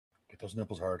those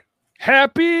nipples hard.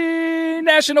 Happy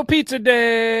National Pizza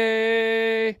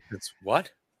Day. It's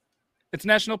what? It's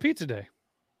National Pizza Day.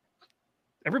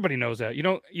 Everybody knows that. You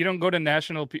don't go to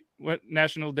National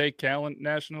Day calendar,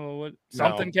 National what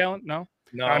something calendar? No.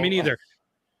 No, I mean either.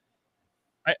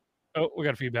 We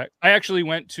got feedback. I actually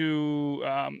went to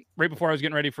right before I was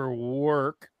getting ready for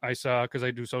work. I saw, because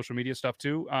I do social media stuff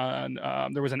too.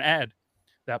 There was an ad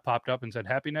that popped up and said,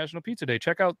 "Happy National Pizza Day.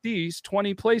 Check out these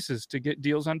 20 places to get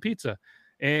deals on pizza."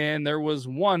 And there was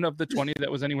one of the 20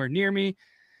 that was anywhere near me,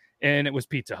 and it was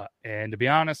Pizza Hut. And to be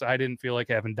honest, I didn't feel like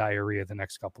having diarrhea the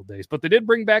next couple of days. But they did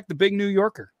bring back the Big New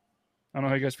Yorker. I don't know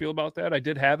how you guys feel about that. I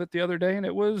did have it the other day, and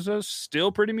it was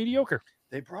still pretty mediocre.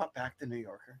 They brought back the New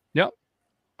Yorker. Yep.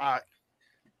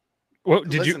 What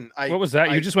was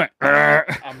that? You just went.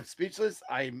 I'm speechless.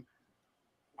 I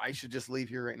should just leave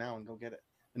here right now and go get it.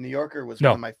 The New Yorker was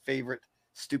one of my favorite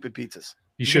stupid pizzas.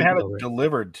 You should have it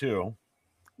delivered too.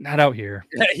 Not out here.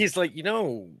 He's like,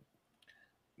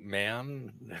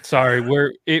 man. Sorry,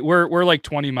 we're like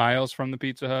 20 miles from the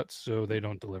Pizza Hut, so they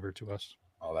don't deliver to us.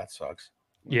 Oh, that sucks.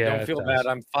 Yeah, don't feel bad.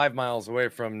 I'm 5 miles away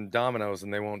from Domino's,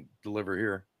 and they won't deliver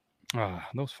here.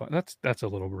 That's a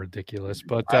little ridiculous.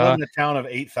 But I live in a town of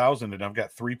 8,000, and I've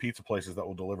got 3 pizza places that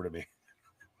will deliver to me.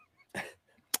 Of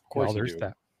course, there's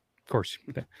that. Of course,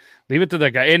 leave it to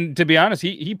that guy. And to be honest,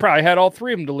 he probably had all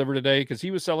 3 of them delivered today because he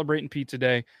was celebrating Pizza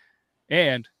Day.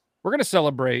 And we're going to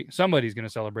celebrate. Somebody's going to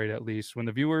celebrate at least when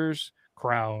the viewers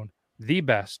crown the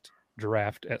best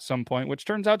draft at some point, which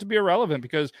turns out to be irrelevant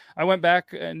because I went back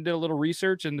and did a little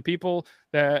research, and the people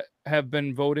that have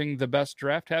been voting the best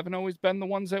draft haven't always been the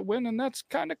ones that win, and that's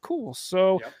kind of cool.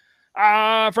 So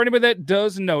for anybody that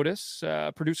does notice,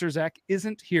 producer Zach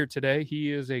isn't here today.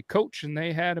 He is a coach, and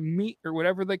they had a meet or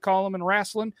whatever they call him in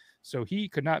wrestling, so he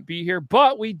could not be here.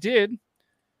 But we did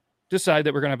decide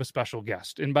that we're going to have a special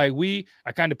guest, and by we,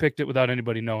 I kind of picked it without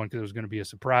anybody knowing because it was going to be a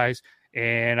surprise.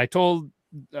 And I told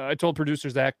producer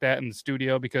Zach that in the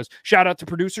studio because shout out to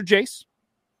producer Jace.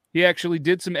 He actually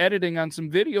did some editing on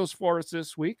some videos for us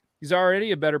this week. He's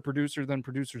already a better producer than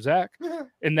producer Zach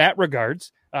in that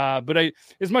regards. But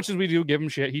as much as we do give him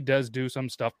shit, he does do some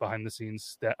stuff behind the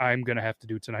scenes that I'm going to have to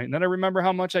do tonight. And then I remember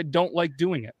how much I don't like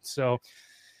doing it. So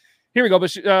here we go.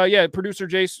 But producer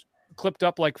Jace clipped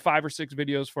up like 5 or 6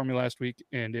 videos for me last week,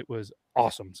 and it was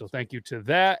awesome. So thank you to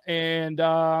that. And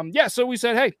so we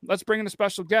said, hey, let's bring in a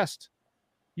special guest.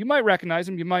 You might recognize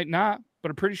him, you might not, but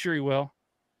I'm pretty sure you will.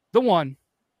 The one,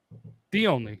 the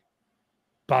only,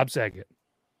 Bob Saget.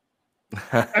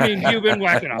 I mean, you've been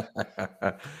whacking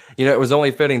up. It was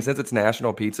only fitting since it's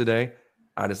National Pizza Day.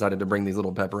 I decided to bring these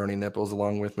little pepperoni nipples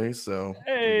along with me. So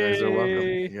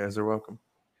You guys are welcome.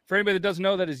 For anybody that doesn't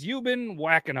know, that is Yuban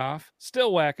whacking off,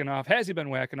 still whacking off. Has he been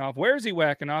whacking off? Where's he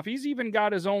whacking off? He's even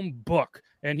got his own book,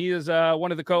 and he is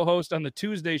one of the co-hosts on the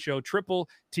Tuesday show, Triple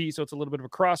T. So it's a little bit of a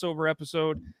crossover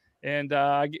episode. And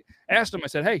I asked him, I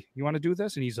said, hey, you want to do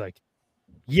this? And he's like,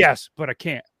 yes, but I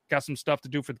can't. Got some stuff to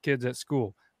do for the kids at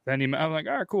school. I'm like,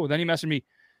 all right, cool. Then he messaged me,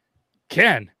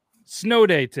 Ken, snow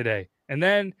day today. And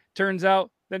then turns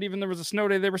out that even there was a snow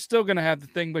day, they were still going to have the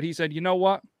thing. But he said, you know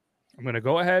what? I'm going to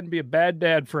go ahead and be a bad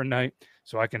dad for a night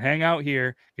so I can hang out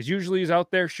here. Because usually he's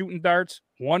out there shooting darts,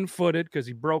 one-footed, because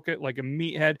he broke it like a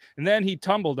meathead. And then he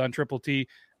tumbled on Triple T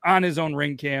on his own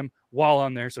ring cam while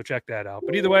on there. So check that out.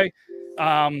 But either way,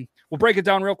 we'll break it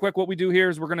down real quick. What we do here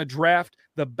is we're going to draft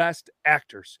the best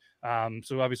actors.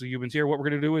 So obviously Yuban's here. What we're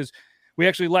going to do is we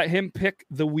actually let him pick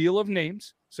the wheel of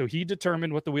names. So he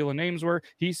determined what the wheel of names were.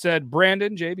 He said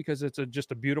Brandon J because it's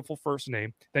just a beautiful first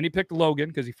name. Then he picked Logan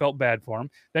because he felt bad for him.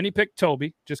 Then he picked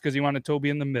Toby just because he wanted Toby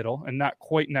in the middle and not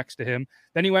quite next to him.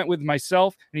 Then he went with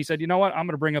myself and he said, you know what? I'm going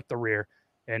to bring up the rear.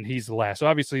 And he's the last. So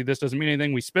obviously this doesn't mean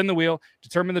anything. We spin the wheel,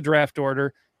 determine the draft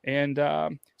order. And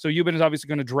so Yuban is obviously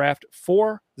going to draft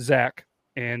for Zach.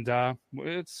 And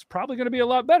it's probably going to be a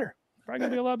lot better. So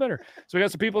we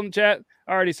got some people in the chat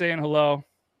already saying hello.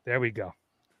 There we go.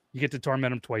 You get to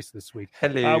torment him twice this week.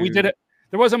 Hello. We did it.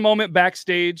 There was a moment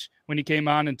backstage when he came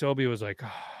on and Toby was like,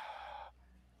 oh.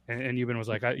 and Yuban was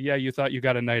like, yeah, you thought you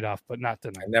got a night off, but not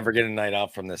tonight. I never get a night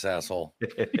off from this asshole.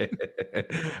 I'm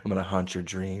going to haunt your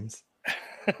dreams.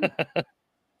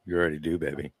 You already do,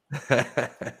 baby.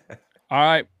 All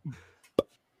right.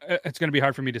 It's going to be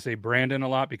hard for me to say Brandon a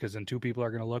lot because then 2 people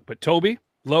are going to look. But Toby,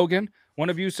 Logan, one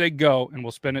of you say go, and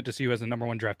we'll spin it to see who has the number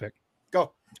 1 draft pick.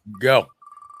 Go.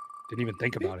 Didn't even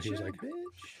think about it. He was like,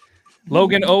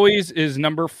 Logan always is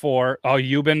number 4. Oh,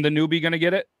 Yuban, the newbie, going to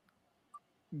get it?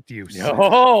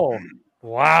 Oh,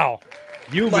 wow.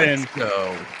 Yuban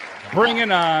go.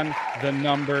 Bringing on the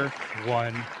number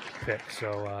 1 pick.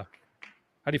 So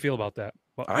how do you feel about that?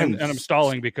 Well, I'm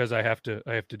stalling because I have to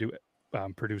do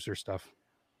producer stuff.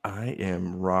 I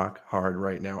am rock hard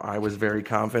right now. I was very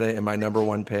confident in my number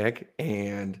one pick,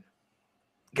 and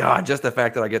God, just the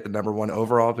fact that I get the number one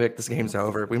overall pick, this game's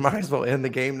over. We might as well end the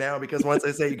game now, because once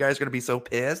I say you guys are going to be so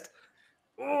pissed.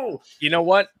 Oh, you know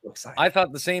what? I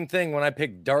thought the same thing when I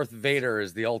picked Darth Vader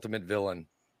as the ultimate villain,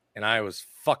 and I was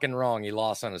fucking wrong. He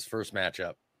lost on his first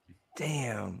matchup.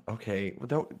 Damn. Okay.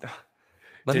 Well,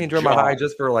 let me enjoy my high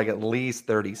just for like at least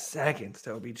 30 seconds,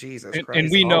 Toby. Jesus Christ. And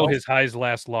we know his highs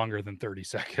last longer than 30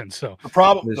 seconds. So the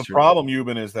problem,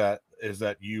 Euban, is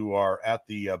that you are at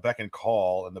the beck and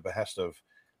call and the behest of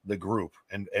the group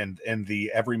and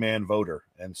the everyman voter,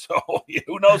 and so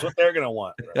who knows what they're going to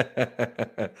want. Right?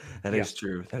 That is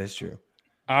true. That is true.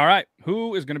 All right,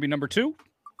 who is going to be number 2?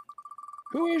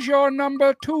 Who is your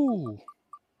number 2?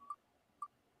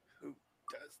 Who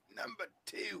does number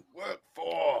 2 work for?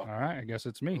 All right, I guess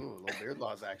it's me. Ooh, little Beard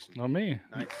Laws action. Well, me.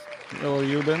 Nice. Little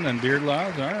Euban and Beard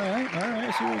Laws. All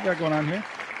right. See what we got going on here.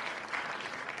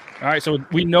 All right, so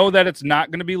we know that it's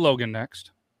not going to be Logan next.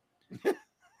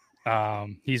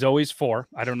 He's always 4.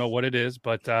 I don't know what it is,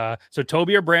 but so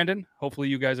Toby or Brandon, hopefully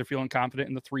you guys are feeling confident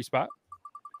in the 3 spot.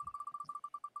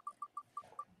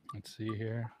 Let's see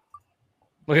here.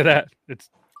 Look at that. It's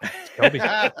Toby.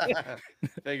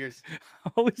 Figures.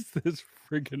 How is this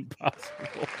friggin'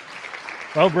 possible?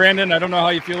 Well, Brandon, I don't know how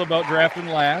you feel about drafting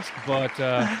last, but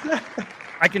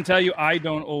I can tell you I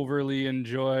don't overly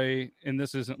enjoy, and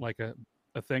this isn't like a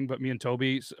thing, but me and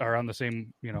Toby are on the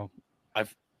same,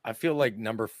 I feel like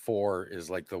number 4 is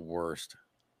like the worst.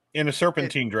 In a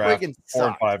serpentine draft, 4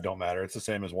 and 5 don't matter. It's the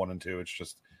same as 1 and 2. It's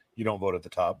just you don't vote at the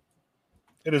top.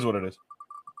 It is what it is.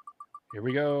 Here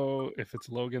we go. If it's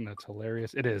Logan, that's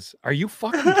hilarious. It is. Are you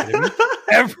fucking kidding me?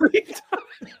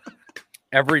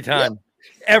 Every time.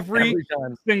 Every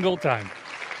single time.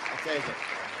 I'll take it.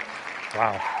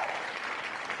 Wow.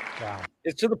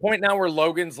 It's to the point now where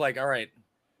Logan's like, all right,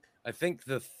 I think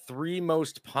the 3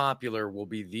 most popular will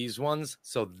be these ones.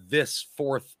 So this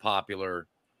 4th popular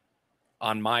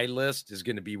on my list is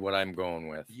going to be what I'm going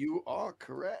with. You are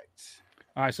correct.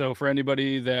 All right. So for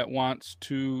anybody that wants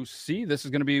to see, this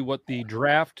is going to be what the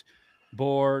draft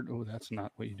board. Oh, that's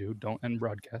not what you do. Don't end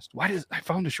broadcast. I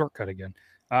found a shortcut again.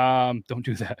 Don't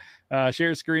do that.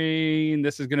 Share screen.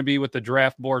 This is going to be what the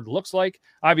draft board looks like.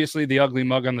 Obviously, the ugly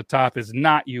mug on the top is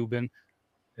not Euban.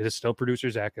 It is still producer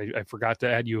Zach. I forgot to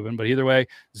add Euban, but either way,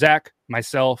 Zach,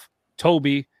 myself,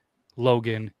 Toby,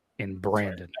 Logan, and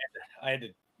Brandon. I had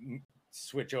to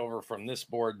switch over from this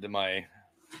board to my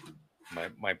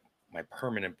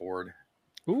permanent board.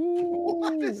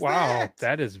 Ooh, wow.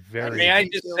 That is very. May I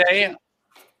just say,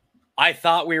 I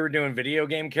thought we were doing video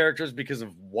game characters because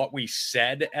of what we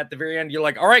said at the very end. You're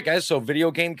like, all right, guys, so video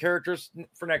game characters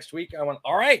for next week. I went,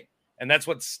 all right. And that's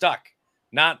what stuck.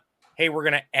 Not, hey, we're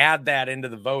going to add that into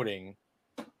the voting.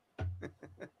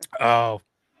 Oh,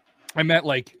 I meant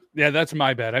like, yeah, that's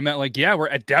my bad. I meant like, yeah,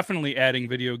 we're definitely adding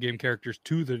video game characters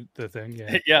to the thing.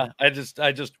 Yeah. Yeah. I just.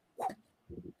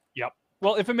 Yep.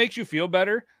 Well, if it makes you feel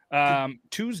better,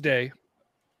 Tuesday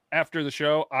after the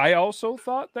show, I also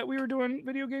thought that we were doing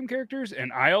video game characters,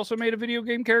 and I also made a video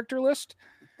game character list,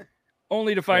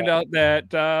 only to find out that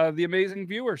the amazing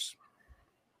viewers,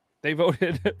 they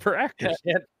voted for actors.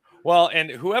 Yeah. Well, and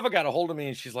whoever got a hold of me,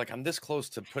 and she's like, I'm this close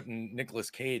to putting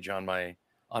Nicolas Cage on my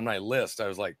list. I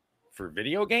was like, for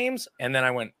video games? And then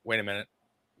I went, wait a minute.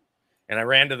 And I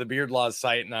ran to the Beard Laws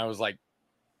site, and I was like,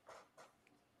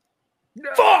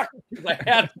 fuck!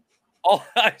 I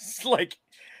was like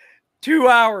 2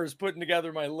 hours putting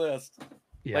together my list.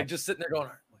 Yeah. Like just sitting there going.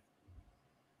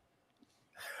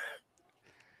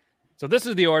 So this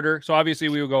is the order. So obviously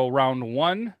we will go round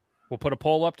 1. We'll put a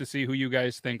poll up to see who you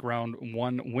guys think round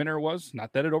 1 winner was.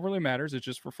 Not that it overly matters. It's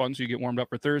just for fun. So you get warmed up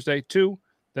for Thursday. 2,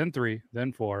 then 3,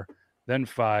 then 4, then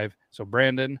 5. So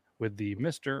Brandon with the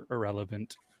Mr.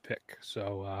 Irrelevant pick.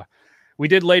 So we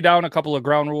did lay down a couple of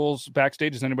ground rules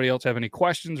backstage. Does anybody else have any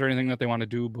questions or anything that they want to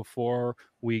do before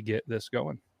we get this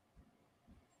going?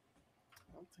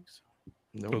 I don't think so.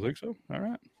 Nope. Don't think so? All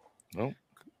right. Nope.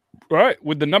 All right.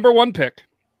 With the number 1 pick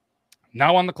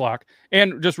now on the clock.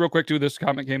 And just real quick, too, this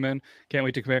comment came in. Can't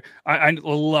wait to compare. I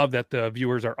love that the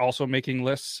viewers are also making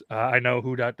lists. I know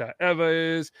who Eva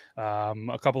is.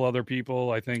 A couple other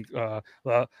people. I think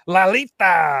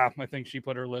Lalita. I think she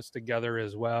put her list together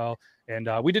as well. And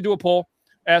we did do a poll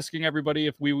asking everybody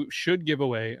if we should give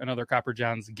away another Copper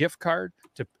John's gift card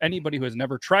to anybody who has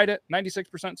never tried it.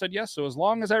 96% said yes. So as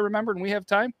long as I remember and we have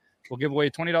time, we'll give away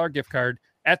a $20 gift card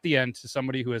at the end to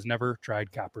somebody who has never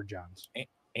tried Copper John's.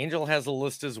 Angel has a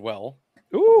list as well.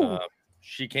 Ooh.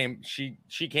 She came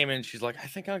in. She's like, I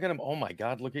think I'm gonna. Oh my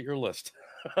God! Look at your list.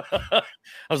 I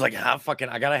was like,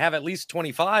 I gotta have at least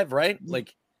 25, right?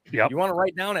 Like, you want to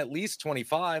write down at least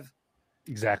 25.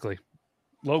 Exactly.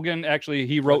 Logan, actually,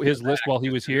 he wrote his list while he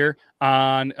was here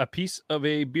on a piece of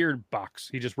a beer box.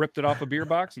 He just ripped it off a beer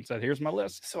box and said, here's my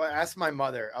list. So I asked my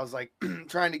mother, I was like, I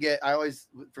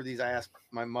ask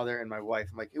my mother and my wife,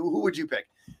 I'm like, who would you pick?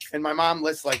 And my mom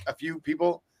lists like a few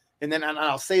people. And then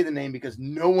I'll say the name because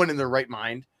no one in their right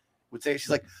mind would say it. She's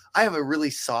like, I have a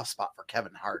really soft spot for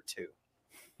Kevin Hart too.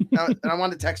 And I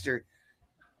wanted to text her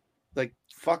like,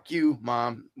 fuck you,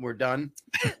 Mom, we're done.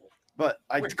 But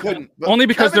I couldn't. But only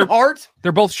because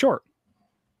they're both short.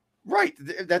 Right.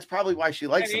 That's probably why she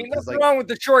likes him. What's wrong with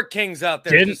the short kings out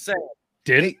there? Didn't.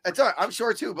 Hey, that's all right. I'm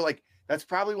short too, but like that's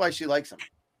probably why she likes him.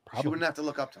 She wouldn't have to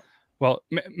look up to him. Well,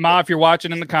 Ma, if you're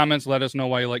watching in the comments, let us know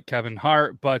why you like Kevin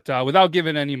Hart. But without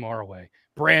giving any more away,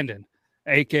 Brandon,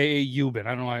 a.k.a. Euban. I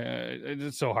don't know why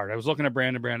it's so hard. I was looking at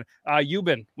Brandon.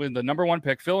 Euban, with the number 1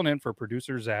 pick, filling in for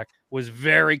producer Zach, was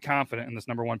very confident in this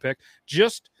number 1 pick.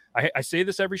 I say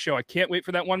this every show. I can't wait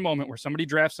for that one moment where somebody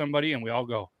drafts somebody and we all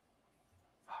go,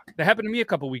 fuck. That happened to me a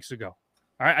couple weeks ago.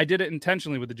 All right, I did it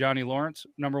intentionally with the Johnny Lawrence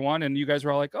number 1, and you guys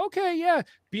were all like, okay, yeah,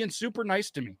 being super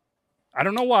nice to me. I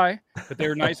don't know why, but they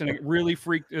were nice, and it really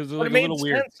freaked. It was like a little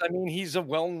weird. I mean, he's a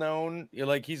well-known,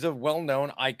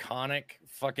 iconic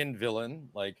fucking villain.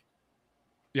 Like,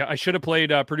 yeah, I should have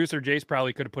played. Producer Jace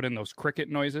probably could have put in those cricket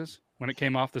noises when it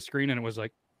came off the screen, and it was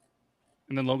like,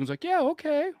 and then Logan's like, yeah,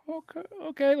 okay,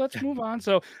 let's move on.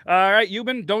 So, all right,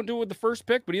 Euban, don't do it with the first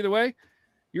pick, but either way,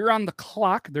 you're on the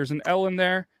clock. There's an L in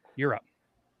there. You're up.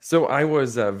 So I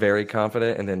was very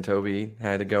confident, and then Toby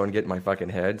had to go and get in my fucking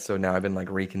head. So now I've been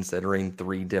like reconsidering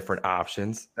 3 different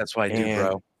options. That's what I do,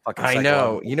 bro. I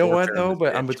know. You know what though?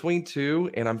 But I'm between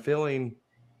 2, and I'm feeling.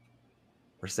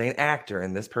 We're saying actor,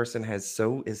 and this person is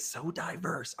so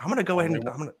diverse. I'm gonna go ahead and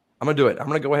I'm gonna do it. I'm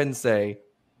gonna go ahead and say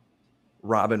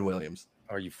Robin Williams.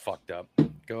 Are you fucked up?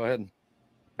 Go ahead.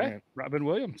 Hey, Robin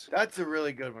Williams. That's a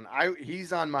really good one.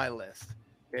 He's on my list,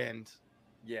 and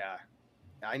yeah.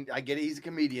 I get it. He's a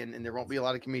comedian, and there won't be a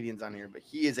lot of comedians on here, but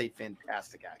he is a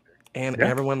fantastic actor. And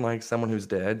everyone likes someone who's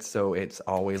dead, so it's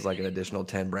always like an additional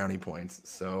 10 brownie points.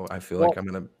 So I feel like I'm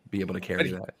going to be able to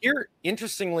carry that. Here,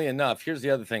 interestingly enough, here's the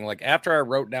other thing. Like, after I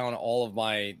wrote down all of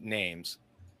my names,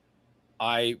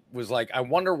 I was like, I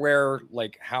wonder where,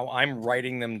 like, how I'm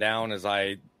writing them down as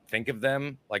I think of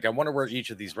them. Like, I wonder where each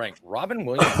of these rank. Robin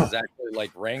Williams is actually, like,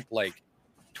 ranked, like,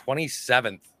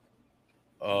 27th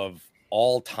of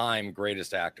all-time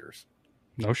greatest actors.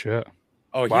 No shit.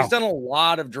 Oh, wow. He's done a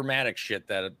lot of dramatic shit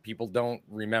that people don't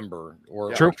remember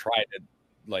or try to,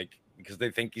 like, because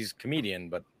they think he's a comedian.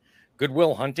 But Good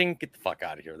Will Hunting, get the fuck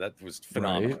out of here. That was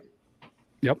phenomenal. Right.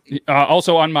 Yep.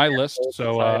 Also on my list.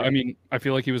 So, I mean, I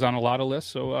feel like he was on a lot of lists.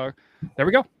 So there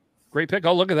we go. Great pick.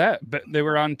 Oh, look at that. But they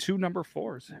were on 2 number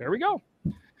 4s. There we go.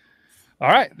 All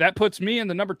right, that puts me in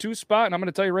the number 2 spot, and I'm going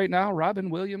to tell you right now,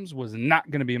 Robin Williams was not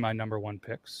going to be my number 1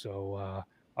 pick. So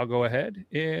I'll go ahead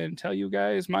and tell you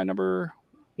guys my number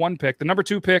 1 pick. The number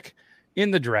 2 pick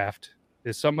in the draft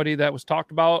is somebody that was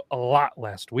talked about a lot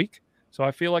last week. So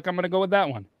I feel like I'm going to go with that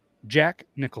one, Jack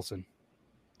Nicholson.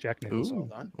 Jack Nicholson. Ooh,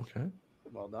 well done. Okay.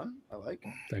 Well done. I like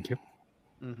it. Thank you.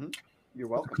 Mm-hmm. You're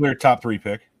welcome. Clear top 3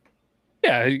 pick.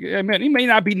 Yeah, I mean, he may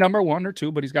not be number 1 or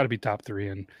 2, but he's got to be top 3.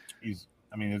 And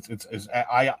it's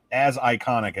as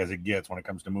iconic as it gets when it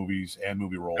comes to movies and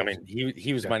movie roles. I mean,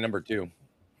 he was my number 2.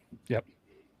 Yep.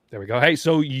 There we go. Hey,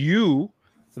 so you,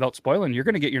 without spoiling, you're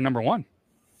going to get your number 1.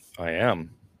 I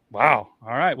am. Wow.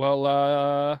 All right.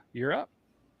 Well, you're up.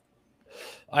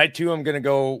 I too am going to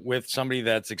go with somebody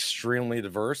that's extremely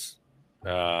diverse.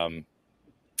 And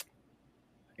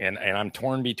I'm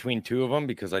torn between 2 of them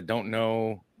because I don't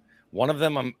know. One of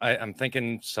them I'm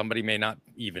thinking somebody may not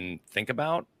even think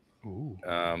about. Ooh.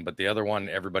 But the other one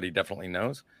everybody definitely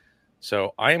knows.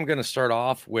 So I am going to start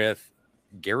off with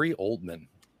Gary Oldman.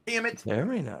 Damn it.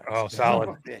 Very nice. Oh, solid.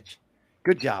 Bitch.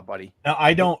 Good job, buddy. Now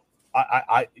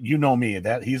I you know me,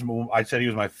 that I said he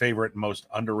was my favorite, most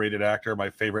underrated actor, my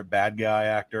favorite bad guy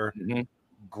actor. Mm-hmm.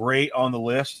 Great on the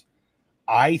list.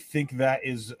 I think that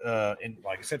is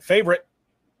like I said, favorite,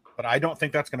 but I don't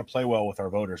think that's going to play well with our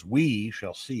voters. We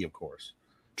shall see, of course.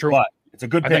 True. But it's a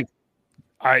good pick.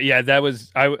 Yeah, that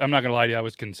was. I'm not gonna lie to you. I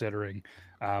was considering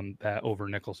that over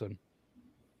Nicholson.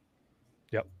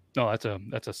 Yep. No,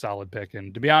 that's a solid pick.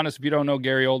 And to be honest, if you don't know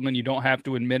Gary Oldman, you don't have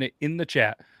to admit it in the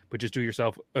chat, but just do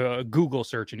yourself a Google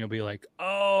search, and you'll be like,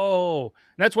 oh.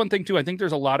 And that's one thing too. I think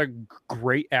there's a lot of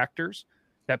great actors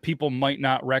that people might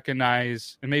not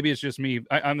recognize, and maybe it's just me.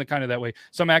 I'm the kind of that way.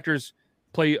 Some actors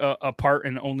play a part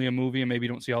in only a movie, and maybe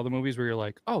you don't see all the movies where you're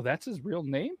like, oh, that's his real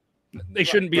name. They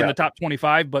shouldn't be in the top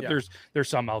 25, but there's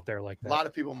some out there like that. A lot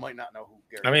of people might not know who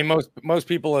Gary. I mean, most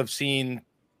people have seen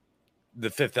The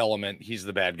Fifth Element. He's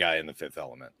the bad guy in The Fifth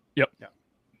Element. Yep. Yeah.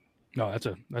 No,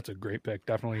 that's a great pick.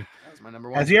 Definitely. That's my number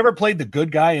one. Has he ever played the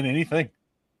good guy in anything?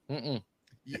 Kind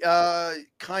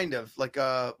of like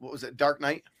what was it, Dark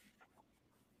Knight?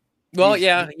 Well,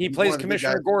 he plays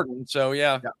Commissioner Gordon, so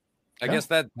I guess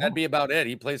that'd be about it.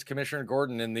 He plays Commissioner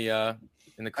Gordon in the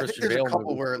Christian Bale. There's a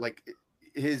couple movie. where like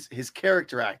his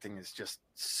character acting is just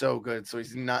so good, so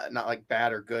he's not like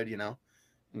bad or good, you know.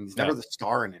 He's never the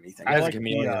star in anything. I like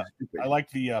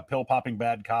the pill popping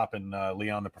bad cop in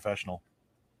Leon the Professional.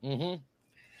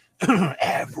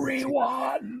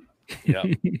 Everyone. Yeah.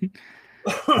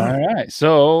 All right,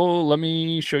 so let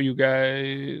me show you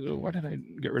guys. Why did I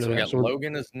get rid of that? So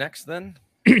Logan is next then.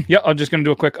 Yeah, I'm just going to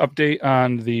do a quick update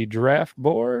on the draft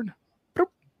board.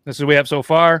 This is what we have so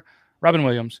far: Robin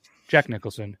Williams, Jack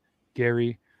Nicholson,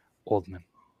 Gary Oldman.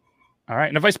 All right,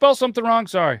 and if I spell something wrong,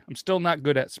 sorry. I'm still not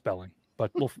good at spelling,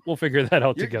 but we'll figure that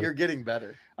out together. You're getting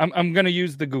better. I'm going to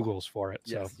use the Googles for it.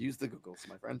 Yes, use the Googles,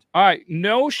 my friend. All right,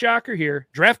 no shocker here.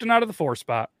 Drafting out of the 4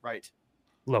 spot. Right.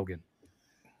 Logan.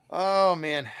 Oh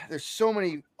man, there's so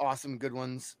many awesome good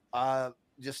ones.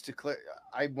 Just to clear,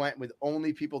 I went with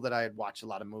only people that I had watched a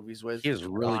lot of movies with. He is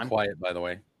really quiet, by the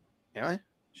way. Yeah,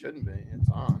 shouldn't be. It's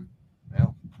on.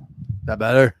 Well, that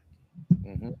better.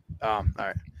 All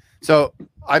right. So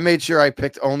I made sure I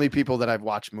picked only people that I've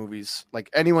watched movies. Like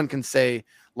anyone can say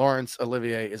Laurence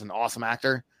Olivier is an awesome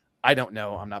actor. I don't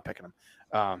know. I'm not picking him.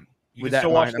 You can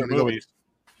still watch their movies.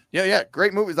 Yeah,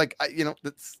 great movies. Like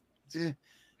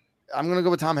I'm gonna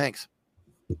go with Tom Hanks.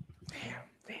 Damn.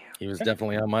 He was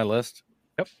definitely on my list.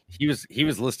 Yep. He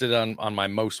was listed on my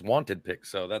most wanted pick.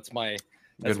 So that's my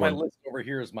list over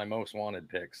here is my most wanted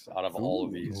picks out of all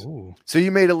of these. Ooh. So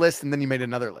you made a list and then you made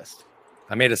another list.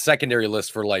 I made a secondary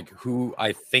list for like who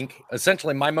I think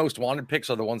essentially my most wanted picks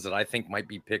are the ones that I think might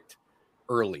be picked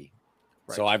early.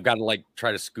 Right. So I've got to like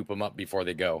try to scoop them up before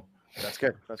they go. That's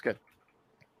good.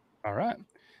 All right.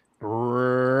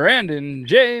 Brandon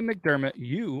J. McDermott,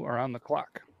 you are on the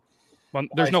clock. Well,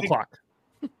 there's no clock.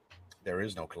 There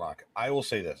is no clock. I will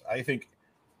say this. I think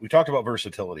we talked about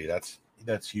versatility. That's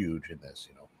huge in this,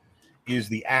 you know. Is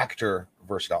the actor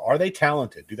versatile? Are they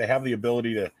talented? Do they have the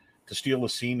ability to steal a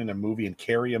scene in a movie and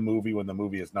carry a movie when the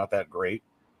movie is not that great?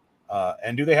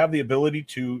 And do they have the ability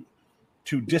to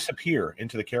disappear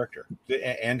into the character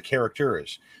and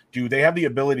characters? Do they have the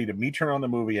ability to me turn on the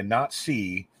movie and not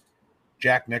see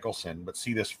Jack Nicholson, but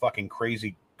see this fucking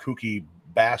crazy, kooky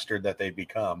bastard that they've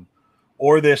become,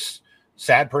 or this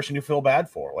sad person you feel bad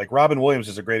for? Like Robin Williams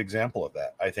is a great example of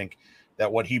that. I think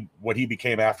that what he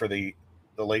became after the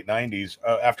late 90s,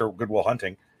 after Good Will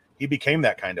Hunting, he became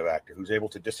that kind of actor who's able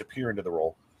to disappear into the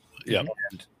role. Yeah.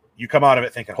 And you come out of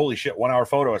it thinking, holy shit, 1 hour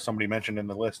photo, as somebody mentioned in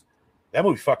the list. That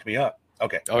movie fucked me up.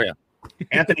 Okay. Oh, yeah.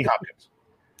 Anthony Hopkins.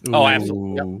 Oh,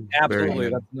 absolutely. Yep. Absolutely.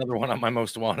 That's another one on my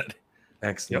most wanted.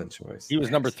 Excellent choice. He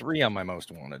was number 3 on my most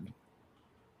wanted.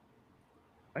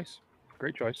 Nice.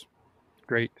 Great choice.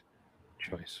 We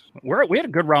had a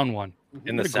good round one.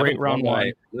 In the great round one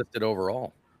I listed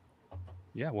overall.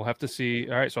 Yeah, we'll have to see.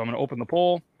 All right, so I'm going to open the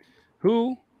poll.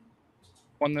 Who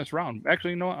won this round?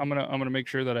 Actually, you know what? I'm gonna make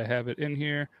sure that I have it in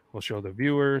here. We'll show the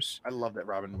viewers. I love that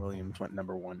Robin Williams went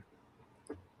number 1.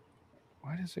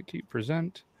 Why does it keep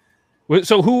present?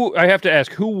 So who, I have to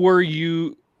ask, who were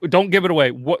you? Don't give it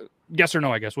away. What? Yes or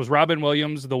no, I guess. Was Robin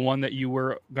Williams the one that you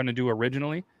were going to do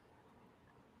originally?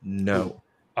 No.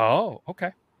 Oh,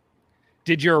 okay.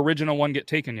 Did your original one get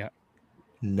taken yet?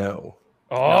 No.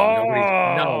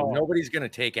 Oh, nobody's going to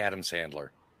take Adam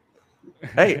Sandler.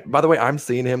 Hey, by the way, I'm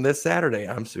seeing him this Saturday.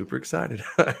 I'm super excited.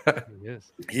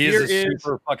 He is a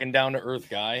super fucking down to earth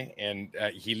guy, and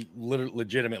he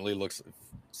legitimately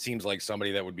seems like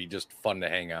somebody that would be just fun to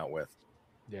hang out with.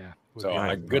 Yeah.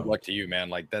 So good luck to you, man.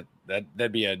 Like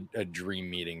that'd be a dream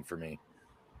meeting for me.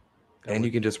 And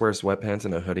you can just wear sweatpants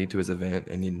and a hoodie to his event,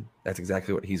 and that's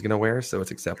exactly what he's gonna wear, so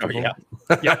it's acceptable.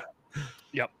 Oh, yeah.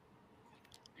 Yep.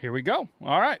 Here we go.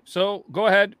 All right. So go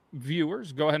ahead,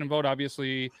 viewers. Go ahead and vote.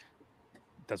 Obviously, it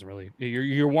doesn't really.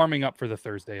 You're warming up for the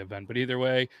Thursday event, but either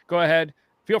way, go ahead.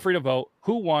 Feel free to vote.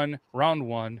 Who won round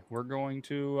 1? We're going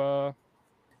to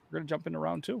jump into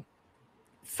round 2.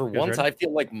 For once, ready? I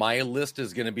feel like my list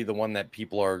is going to be the one that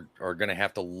people are going to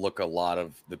have to look a lot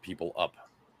of the people up.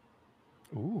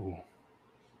 Ooh,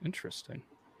 interesting.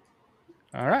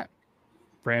 All right.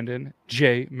 Brandon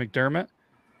J. McDermott,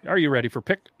 are you ready for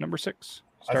pick number 6?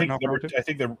 I think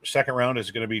the second round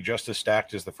is going to be just as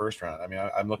stacked as the first round. I mean,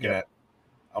 I'm looking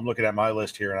at my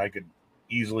list here, and I could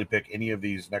easily pick any of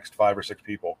these next 5 or 6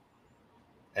 people.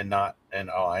 and not. And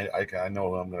I know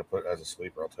who I'm going to put as a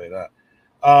sleeper. I'll tell you that.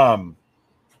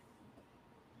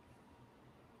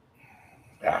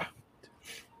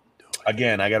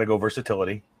 Again, I got to go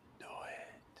versatility. Do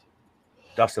it.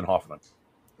 Dustin Hoffman.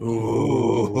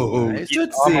 Ooh, Nice.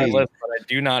 He's on my list, but I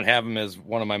do not have him as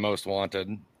one of my most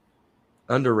wanted.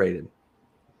 underrated.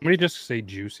 What do you just say?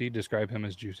 Juicy. Describe him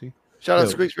as juicy. Shout out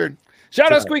No. Squeaksbeard.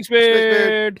 Shout out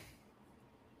Squeaksbeard.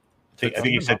 Squeaksbeard. I think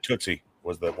he said Tootsie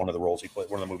was one of the roles he played.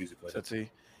 One of the movies he played. Let's see.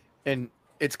 And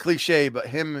it's cliche, but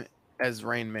him as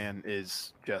Rain Man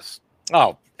is just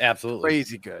Oh, absolutely.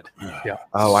 crazy good. Yeah.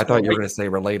 Oh, I thought you were going to say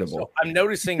relatable. So I'm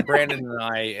noticing Brandon and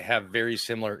I have very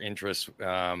similar interests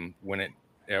or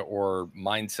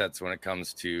mindsets when it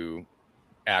comes to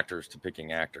actors, to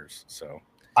picking actors. So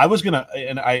I was gonna,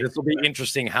 and this will be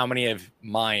interesting how many of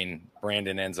mine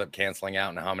Brandon ends up canceling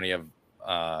out and how many of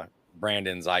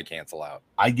Brandon's I cancel out.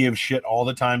 I give shit all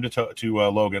the time to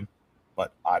Logan,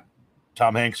 but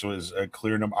Tom Hanks was a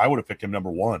clear number. I would have picked him number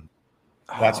one.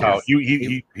 That's how he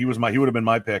was he would have been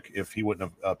my pick if he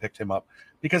wouldn't have picked him up,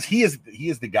 because he is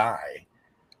the guy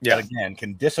that again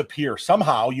can disappear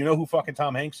somehow. You know who fucking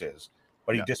Tom Hanks is,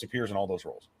 but he disappears in all those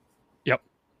roles. Yep.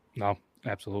 No,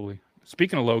 absolutely.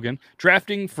 Speaking of Logan,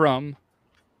 drafting from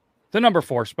the number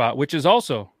 4 spot, which is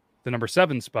also the number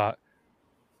 7 spot,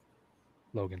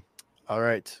 Logan. All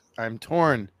right. I'm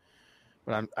torn,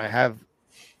 but I have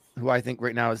who I think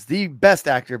right now is the best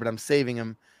actor, but I'm saving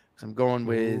him because I'm going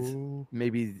with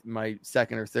maybe my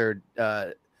second or third.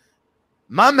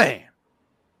 My man,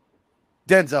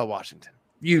 Denzel Washington.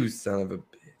 You son of a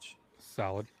bitch.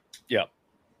 Solid. Yeah,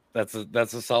 that's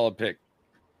a solid pick.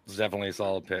 It's definitely a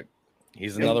solid pick.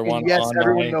 He's another one. Yes, on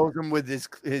everyone knows him with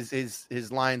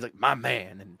his lines like "my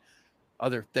man" and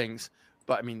other things.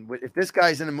 But I mean, if this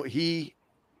guy's in a movie,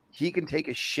 he can take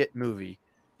a shit movie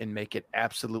and make it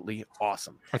absolutely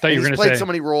awesome. I thought you were going to played say so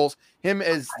many roles. Him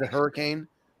as the Hurricane.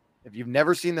 If you've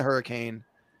never seen the Hurricane,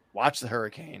 watch the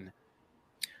Hurricane.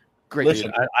 Great.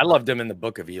 Listen, I loved him in the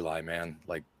Book of Eli, man.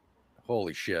 Like,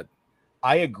 holy shit.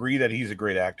 I agree that he's a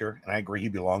great actor, and I agree he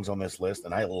belongs on this list,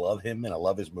 and I love him and I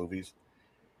love his movies.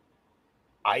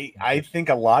 I think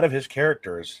a lot of his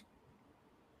characters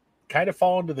kind of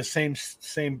fall into the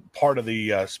same part of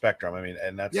the spectrum. I mean,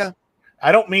 and that's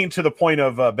I don't mean to the point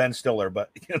of Ben Stiller,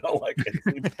 but like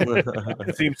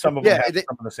it seems some of them have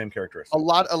some of the same characteristics. A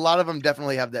lot of them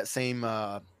definitely have that same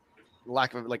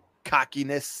lack of like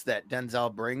cockiness that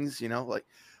Denzel brings,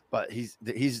 but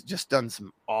he's just done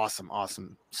some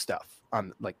awesome stuff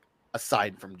on like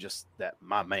aside from just that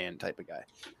my man type of guy.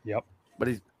 Yep. But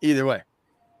he's either way.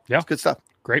 Yeah. It's good stuff.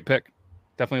 Great pick.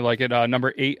 Definitely like it.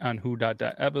 Number 8 on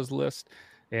Who.Eva's list,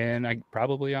 and I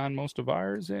probably on most of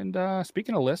ours. And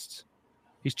speaking of lists,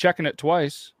 he's checking it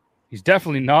twice. He's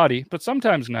definitely naughty, but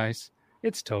sometimes nice.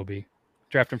 It's Toby.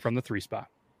 Draft him from the 3 spot.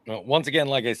 Well, once again,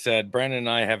 like I said, Brandon and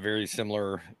I have very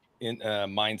similar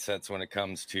mindsets when it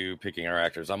comes to picking our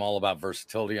actors. I'm all about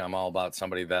versatility. I'm all about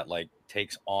somebody that like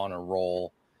takes on a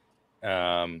role.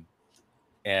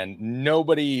 And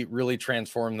nobody really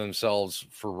transformed themselves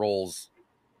for roles,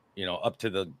 up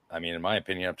to in my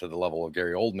opinion, up to the level of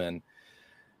Gary Oldman,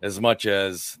 as much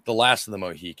as The Last of the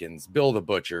Mohicans, Bill the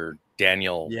Butcher,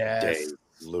 Daniel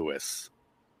Day-Lewis.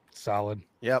 Solid.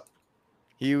 Yep.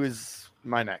 He was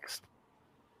my next.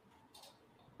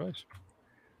 Nice.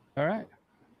 All right.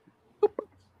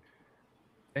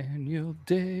 Daniel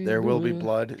Day. There Will Be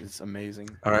Blood. It's amazing.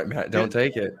 All right, Matt, don't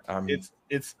take it.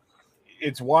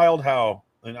 It's wild how,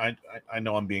 and I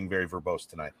know I'm being very verbose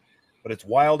tonight, but it's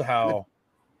wild how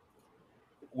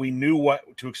we knew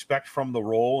what to expect from the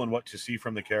role and what to see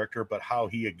from the character, but how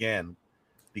he again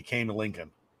became Lincoln.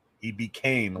 He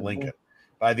became Lincoln.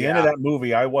 By the end of that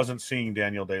movie, I wasn't seeing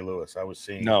Daniel Day-Lewis. I was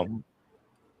seeing him.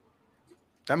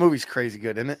 That movie's crazy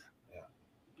good, isn't it?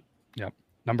 Yeah. Yep.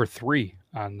 Number 3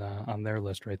 on their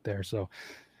list right there. So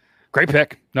great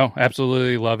pick. No,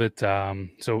 absolutely love it.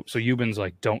 So Euban's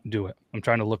like, don't do it. I'm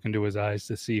trying to look into his eyes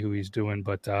to see who he's doing,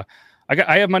 but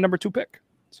I have my number 2 pick.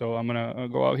 So I'm gonna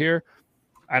go out here.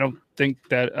 I don't think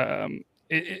that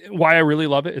why I really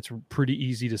love it. It's pretty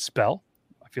easy to spell.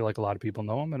 I feel like a lot of people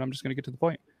know him, and I'm just gonna get to the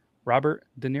point. Robert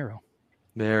De Niro.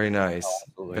 Very nice.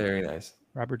 Very nice.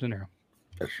 Robert De Niro.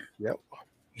 Yep.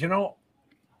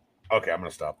 Okay, I'm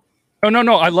gonna stop. Oh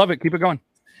no, I love it. Keep it going.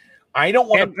 I don't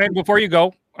want to. And before you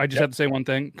go, I just have to say one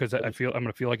thing because I'm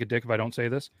gonna feel like a dick if I don't say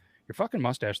this. Your fucking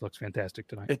mustache looks fantastic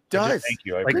tonight. It does. Thank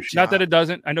you. I like, appreciate not that it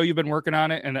doesn't. I know you've been working on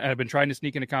it, and I've been trying to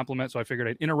sneak in a compliment, so I figured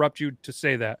I'd interrupt you to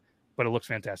say that. But it looks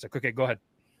fantastic. Okay, go ahead.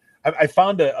 I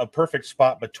found a perfect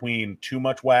spot between too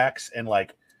much wax and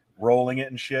like rolling it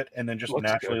and shit, and then just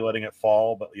naturally letting it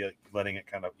fall, but letting it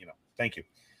kind of, thank you.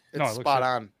 It's spot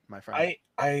on, my friend.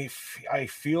 I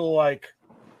feel like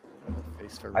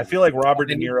Face Robert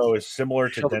De Niro is similar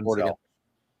to Denzel.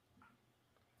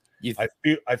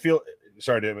 I feel.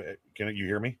 Sorry, can you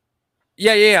hear me?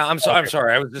 Yeah. I'm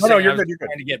sorry. I was just saying, you're good. You're trying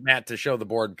good. to get Matt to show the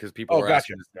board because people are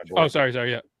gotcha. asking. Oh, sorry.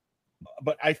 Yeah.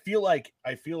 But I feel like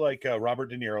Robert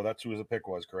De Niro. That's who his pick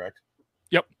was, correct?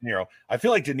 Yep. De Niro. I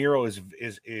feel like De Niro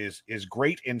is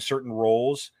great in certain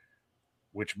roles,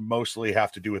 which mostly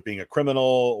have to do with being a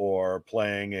criminal or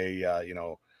playing a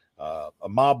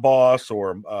mob boss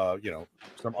or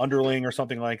some underling or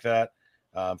something like that.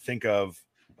 Think of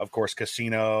course,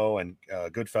 Casino and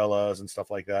Goodfellas and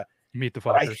stuff like that. Meet the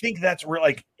Fockers. I think that's real.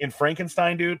 Like in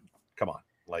Frankenstein, dude. Come on,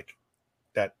 like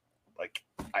that. Like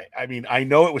I mean, I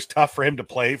know it was tough for him to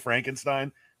play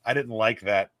Frankenstein. I didn't like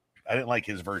that. I didn't like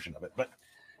his version of it, but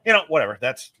whatever.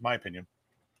 That's my opinion,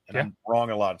 and I'm wrong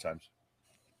a lot of times.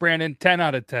 Brandon, 10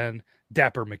 out of 10.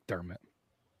 Dapper McDermott.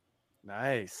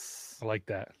 Nice. I like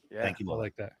that. Yeah. Thank you. I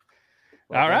like that.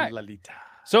 Well All done, right. Lalita.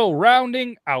 So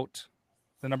rounding out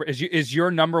the number is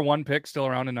your number one pick still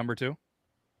around in number 2?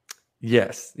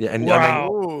 Yes. Yeah. And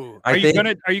Wow. I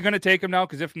mean, Are you gonna take him now?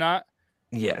 Because if not,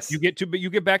 yes, you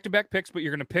get back-to-back picks, but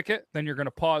you're gonna pick it, then you're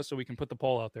gonna pause so we can put the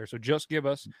poll out there. So just give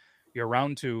us your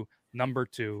round 2, number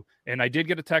 2. And I did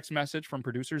get a text message from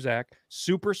producer Zach.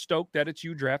 Super stoked that it's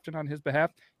you drafted on his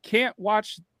behalf. Can't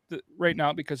watch right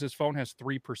now because his phone has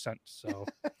 3%. So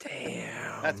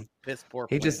damn, That's piss poor.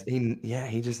 he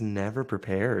just never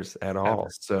prepares at all.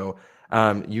 So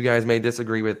you guys may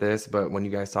disagree with this, but when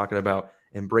you guys talking about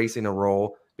embracing a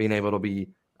role, being able to be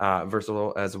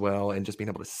versatile as well, and just being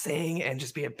able to sing and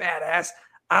just be a badass,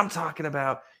 I'm talking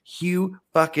about Hugh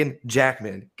fucking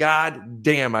Jackman. God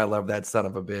damn, I love that son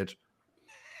of a bitch.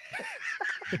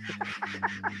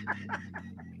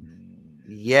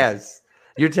 Yes.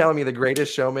 You're telling me The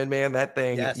Greatest Showman, man, that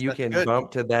thing, you can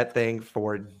bump to that thing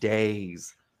for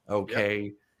days. Okay.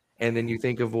 Yep. And then you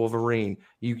think of Wolverine.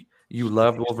 You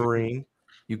loved Wolverine.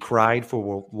 You cried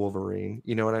for Wolverine.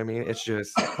 You know what I mean? It's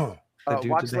just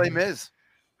watch Les Mis.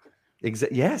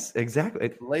 Yes,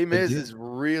 exactly. Les Mis is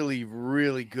really,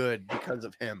 really good because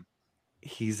of him.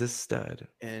 He's a stud.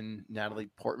 And Natalie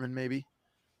Portman, maybe.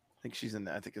 I think she's in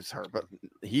that. I think it's her, but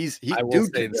he I will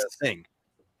dude say can this. sing.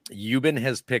 Euban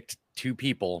has picked 2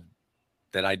 people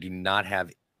that I do not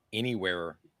have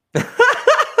anywhere in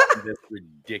this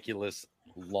ridiculous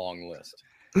long list.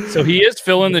 So he is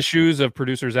filling the shoes of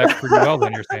producer Zach pretty well,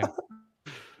 then you're saying.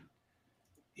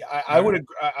 Yeah, I would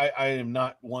agree. I am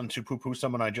not one to poo-poo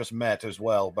someone I just met as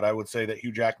well, but I would say that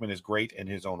Hugh Jackman is great in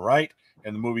his own right,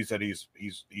 and the movies that he's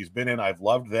been in, I've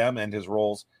loved them and his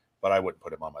roles, but I wouldn't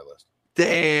put him on my list.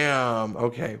 Damn.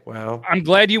 Okay. Well, I'm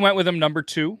glad you went with him number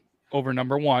 2 over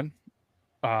number 1.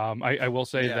 I will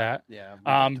say that.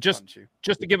 Yeah. Just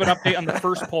to give an update on the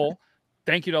first poll.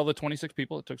 Thank you to all the 26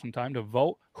 people. It took some time to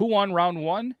vote. Who won round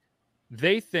 1?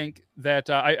 They think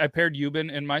that I paired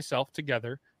Euban and myself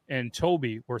together, and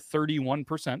Toby were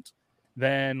 31%.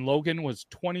 Then Logan was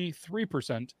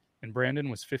 23%, and Brandon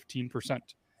was 15%.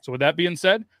 So with that being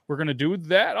said, we're going to do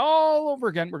that all over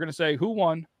again. We're going to say who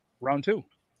won round 2.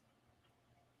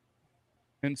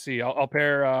 And see, I'll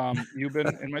pair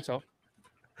Euban and myself.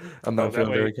 I'm not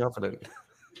feeling very confident.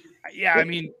 Yeah, I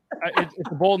mean, it's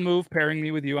a bold move pairing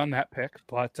me with you on that pick,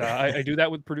 but I do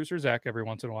that with producer Zach every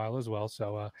once in a while as well.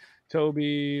 So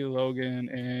Toby, Logan,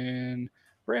 and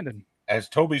Brandon. As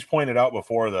Toby's pointed out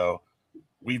before, though,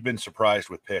 we've been surprised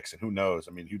with picks, and who knows?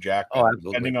 I mean, Hugh Jackman,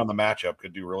 depending on the matchup,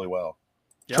 could do really well.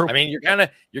 Yeah. I mean,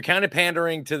 you're kind of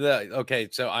pandering to the. Okay,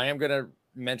 so I am going to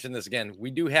mention this again. We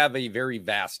do have a very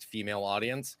vast female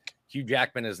audience. Hugh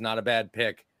Jackman is not a bad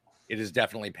pick. It is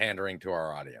definitely pandering to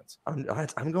our audience.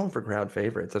 I'm going for crowd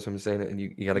favorites. That's what I'm saying. And you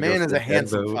got to go. Man is a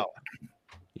handsome fella.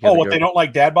 Oh, they don't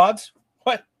like dad bods?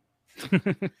 What?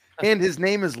 And his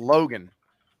name is Logan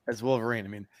as Wolverine. I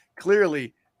mean,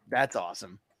 clearly that's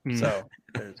awesome. So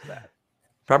there's that.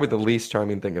 Probably the least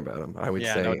charming thing about him, I would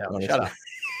say. No doubt. Shut up.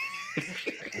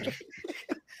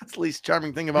 That's the least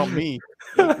charming thing about me.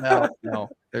 No,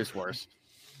 there's worse.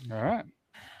 All right.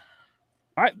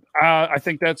 I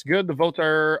think that's good. The votes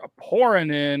are pouring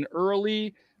in.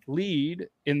 Early lead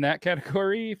in that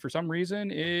category, for some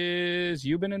reason, is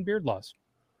Euban and Beard Laws.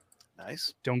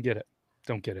 Nice. Don't get it.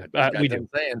 We do.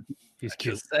 He's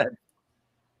cute.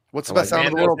 What's the best sound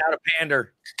in the world? Not a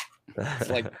pander. It's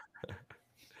like.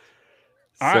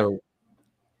 All right.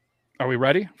 Are we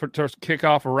ready to kick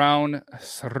off round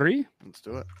 3? Let's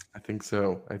do it. I think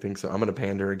so. I'm going to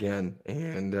pander again,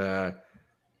 and man,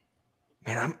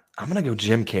 I'm going to go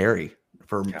Jim Carrey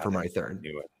for my third.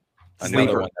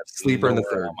 Another one that's sleeper in the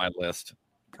third on my list.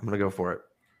 I'm going to go for it.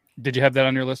 Did you have that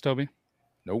on your list, Toby?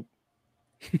 Nope.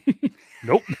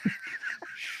 Nope.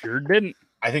 Sure didn't.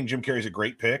 I think Jim Carrey's a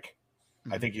great pick.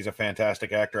 I think he's a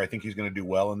fantastic actor. I think he's going to do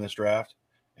well in this draft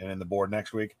and in the board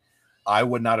next week. I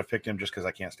would not have picked him just because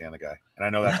I can't stand the guy. And I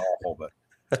know that's awful,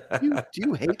 but Do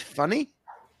you hate funny?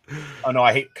 oh no,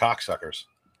 I hate cocksuckers.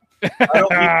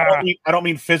 I don't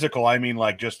mean physical. I mean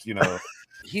like just,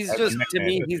 He's That's just a to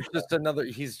me, nickname.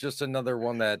 he's just another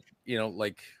one that,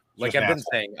 like Just I've an been asshole.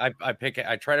 saying,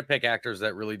 I try to pick actors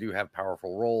that really do have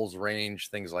powerful roles, range,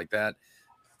 things like that.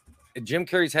 Jim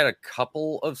Carrey's had a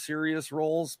couple of serious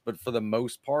roles, but for the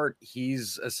most part,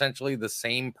 he's essentially the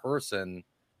same person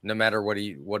no matter what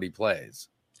he plays.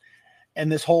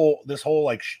 And this whole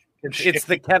like It's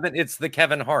the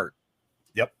Kevin Hart.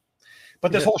 Yep.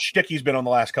 But this whole shtick he's been on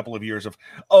the last couple of years of,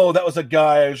 oh, that was a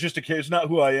guy. It was just a kid. It's not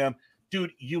who I am.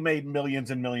 Dude, you made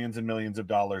millions and millions and millions of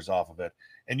dollars off of it.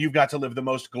 And you've got to live the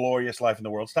most glorious life in the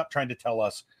world. Stop trying to tell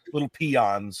us little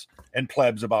peons and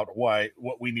plebs about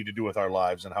what we need to do with our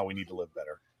lives and how we need to live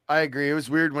better. I agree. It was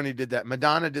weird when he did that.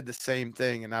 Madonna did the same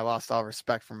thing, and I lost all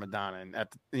respect for Madonna.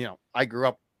 And I grew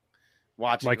up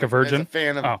watching Like a virgin? as a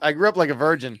fan of. Oh. I grew up like a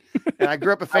virgin, and I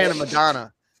grew up a fan of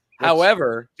Madonna. which-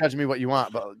 However, judge me what you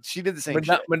want, but she did the same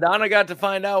shit. Madonna got to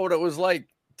find out what it was like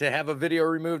to have a video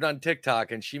removed on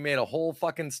TikTok, and she made a whole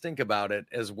fucking stink about it,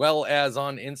 as well as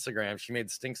on Instagram. She made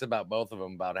stinks about both of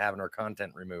them about having her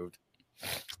content removed.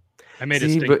 I made a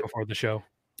See, stink but before the show.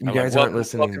 You I'm guys like, aren't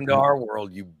listening. Welcome to our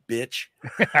world, you bitch.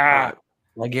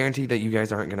 I guarantee that you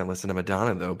guys aren't going to listen to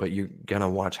Madonna though, but you're going to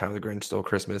watch How the Grinch Stole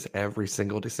Christmas every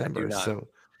single December. not. So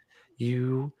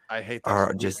you I hate that.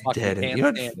 are just fucking dead. And can't you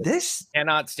know stand it. this.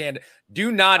 Cannot stand it.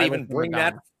 Do not I even listen to bring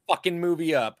that Madonna. fucking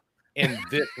movie up in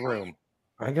this room.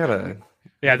 I gotta.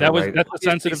 Yeah, that's Right. a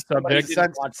sensitive Somebody subject.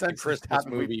 didn't watch the Sensitive Christmas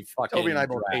topic. movie. Fucking Toby and I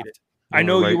both hate draft. it. I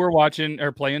know Right. you were watching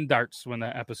or playing darts when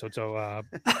that episode. So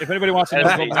if anybody wants to know,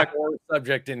 That go is back. a sore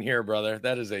subject in here, brother.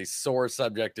 That is a sore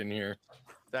subject in here.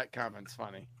 That comment's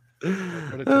funny.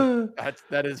 it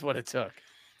That is what it took.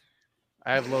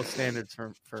 I have low standards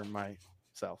for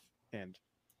myself and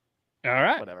All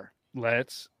right, whatever.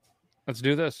 let's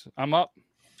do this. I'm up.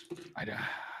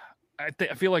 I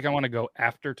feel like I want to go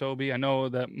after Toby. I know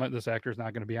that this actor is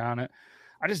not going to be on it.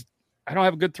 I don't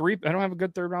have a good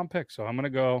third round pick, so I'm going to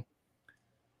go.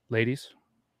 Ladies,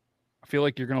 I feel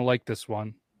like you're going to like this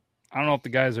one. I don't know if the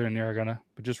guys are in there are gonna,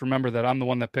 but just remember that I'm the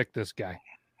one that picked this guy.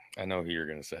 I know who you're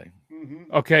gonna say.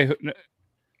 Okay.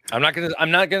 I'm not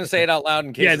gonna say it out loud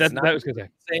in case. Yeah, it's that not was good.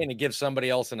 saying to give somebody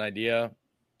else an idea,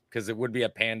 because it would be a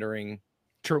pandering.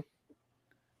 True.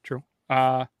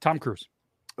 Tom Cruise.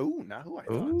 Ooh, not who I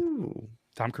thought. Ooh,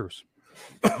 Tom Cruise.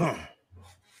 God,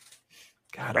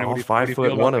 What all do you 5 feel foot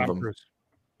about one of Tom them. Cruise?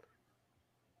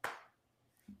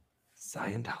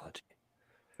 Scientology.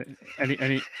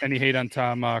 Any hate on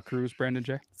Tom Cruise, Brandon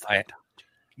J? I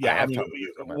Yeah, I have mean,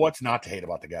 to- what's not to hate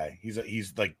about the guy?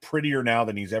 He's like prettier now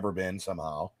than he's ever been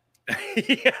somehow.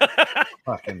 Yeah.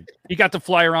 Fucking, He got to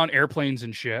fly around airplanes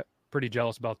and shit. Pretty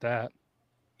jealous about that.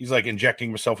 he's like injecting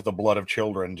himself with the blood of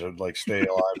children to like stay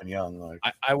alive and young. Like,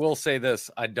 I will say this: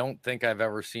 I don't think I've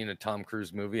ever seen a Tom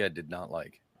Cruise movie I did not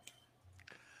like.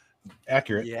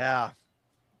 accurate. Yeah,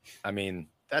 I mean,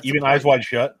 that's Even a Eyes point. Wide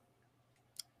Shut.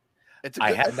 It's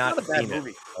I had it's not a bad seen it.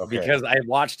 movie. Okay. because I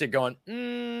watched it going,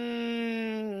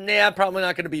 yeah, probably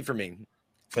not going to be for me.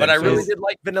 But I So- really did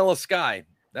like Vanilla Sky.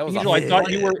 That was. Angel, I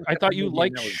thought you were. I That thought you movie,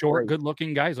 liked that was short, great.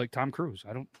 good-looking guys like Tom Cruise.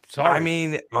 I don't. Sorry. I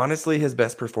mean, honestly, his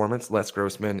best performance, Les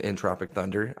Grossman in Tropic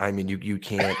Thunder. I mean, you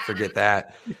can't forget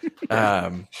that.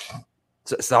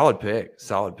 Solid pick.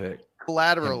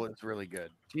 Collateral is really good.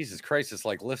 Jesus Christ! It's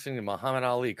like listening to Muhammad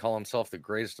Ali call himself the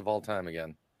greatest of all time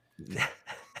again.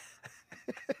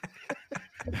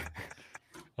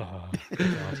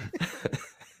 Awesome.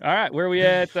 All right, where are we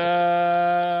at?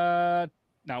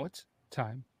 Now it's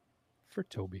time for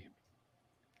Toby.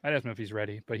 I'd ask him if he's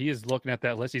ready, but he is looking at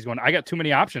that list. He's going, I got too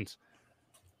many options.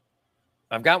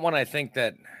 I've got one. I think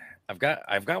that I've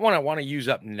got one I want to use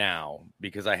up now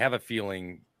because I have a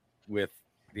feeling with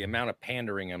the amount of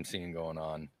pandering I'm seeing going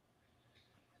on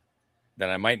that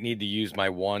I might need to use my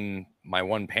one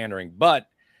pandering. But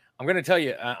I'm going to tell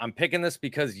you, I'm picking this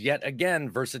because yet again,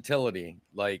 versatility,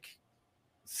 like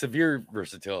severe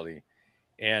versatility,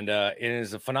 and it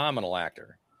is a phenomenal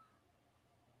actor.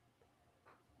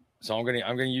 So I'm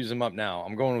gonna use him up now.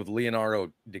 I'm going with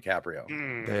Leonardo DiCaprio.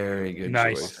 Very good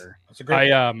Nice. choice. That's a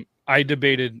great. I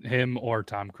debated him or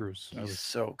Tom Cruise. That He's was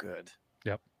so good.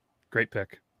 great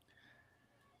pick.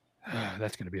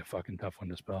 That's going to be a fucking tough one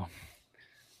to spell.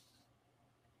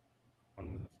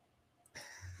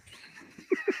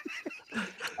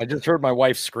 I just heard my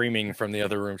wife screaming from the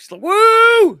other room. She's like,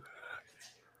 "Woo!"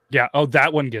 Yeah. Oh,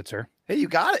 that one gets her. Hey, you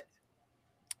got it.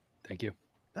 Thank you.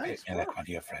 Nice. And like one of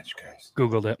your French girls.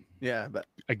 Googled it. Yeah, but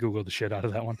I Googled the shit out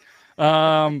of that one.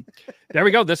 There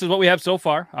we go. This is what we have so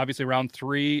far. Obviously, round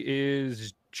 3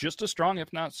 is just as strong,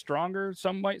 if not stronger,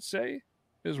 some might say,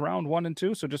 is round 1 and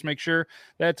 2. So just make sure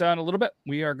that in a little bit,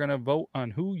 we are going to vote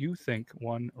on who you think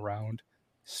won round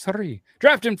 3.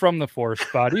 Drafting from the 4th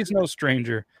spot. He's no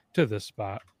stranger to this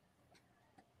spot,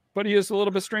 but he is a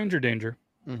little bit stranger danger.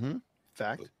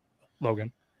 Fact.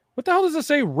 Logan. What the hell does it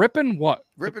say? Ripping what?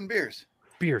 Ripping beers.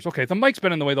 Beers. Okay, the mic's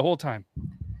been in the way the whole time.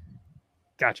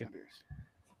 Gotcha. Beers.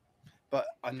 But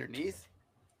underneath,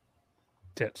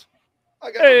 Tits.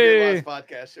 I got a Beer Lost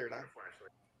podcast shirt on.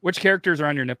 Which characters are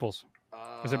on your nipples?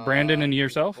 Is it Brandon and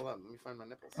yourself? Hold on, let me find my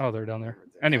nipples. Oh, they're down there.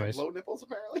 Anyways. Low nipples,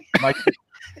 apparently.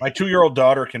 My 2-year-old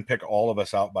daughter can pick all of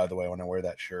us out, by the way, when I wear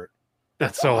that shirt.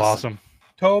 That's so awesome.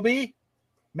 Toby,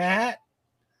 Matt,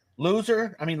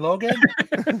 Logan.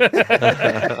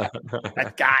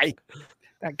 That guy.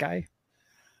 That guy.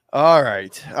 All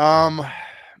right. I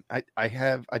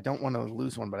don't want to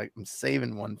lose one, but I'm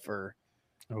saving one for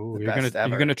Oh, the you're best gonna ever.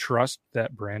 you're gonna trust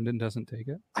that Brandon doesn't take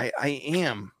it? I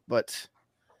am, but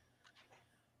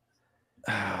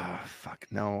fuck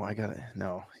no, I gotta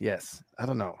no. Yes. I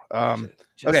don't know.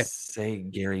 Just okay. say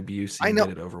Gary Busey I and know.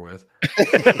 get it over with.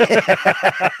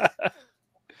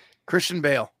 Christian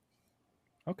Bale.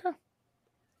 Okay.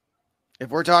 If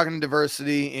we're talking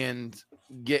diversity and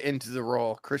get into the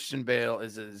role, Christian Bale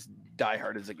is as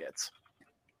diehard as it gets.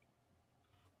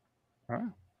 All right.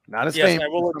 Not as Yes, famous I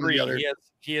will as some of the agree. other-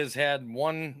 He has had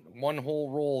one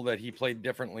whole role that he played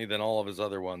differently than all of his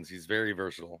other ones. He's very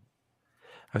versatile.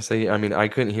 I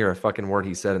couldn't hear a fucking word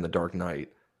he said in The Dark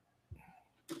Knight.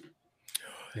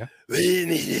 Yeah.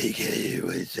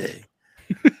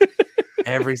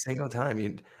 Every single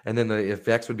time. And then the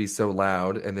effects would be so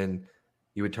loud, and then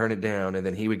you would turn it down, and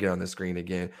then he would get on the screen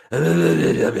again. I'm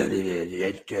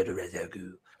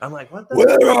like, what the?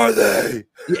 Where are they?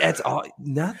 Yeah, it's all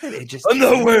nothing. It just I'm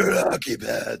not wearing hockey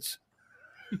pads.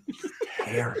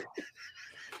 terrible.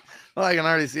 Well, I can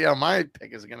already see how my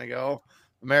pick is gonna go.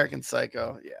 American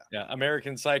Psycho. Yeah. Yeah,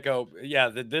 American Psycho. Yeah,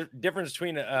 the difference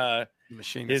between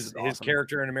Machine his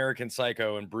character in American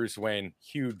Psycho and Bruce Wayne,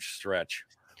 huge stretch.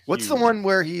 What's the Huge. one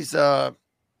where he's a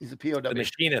The POW?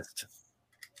 Machinist.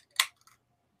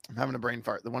 I'm having a brain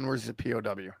fart. The one where he's a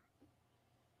POW.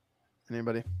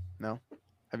 Anybody? No?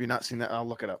 Have you not seen that? I'll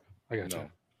look it up. I got No. you.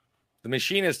 The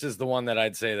Machinist is the one that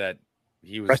I'd say that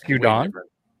he was Rescue way Dawn? different.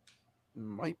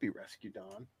 Might be Rescue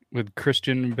Dawn. With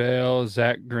Christian Bale,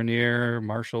 Zach Grenier,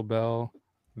 Marshall Bell.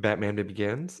 Batman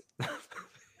Begins.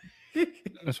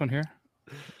 This one here.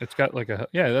 It's got like a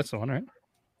that's the one, right?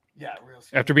 Yeah, real.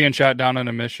 After being shot down on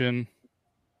a mission.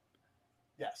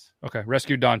 Yes. Okay,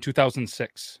 Rescue Dawn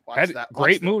 2006. Watch Had that.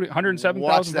 great Watch movie, 107,000.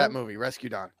 Watch that votes. movie, Rescue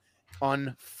Dawn.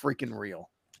 Unfreaking real.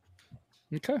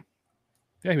 Okay.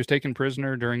 Yeah, he was taken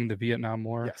prisoner during the Vietnam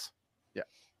War. Yes.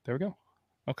 There we go.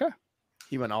 Okay.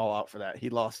 He went all out for that. He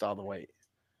lost all the weight.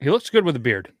 He looks good with a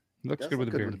beard. He looks Does good look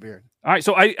with a beard. beard. All right,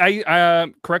 so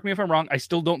I correct me if I'm wrong. I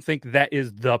still don't think that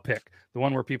is the pick. The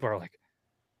one where people are like,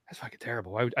 "That's fucking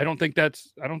terrible." I don't think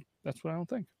that's. That's what I don't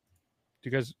think. Do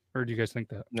you guys think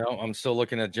that? No, I'm still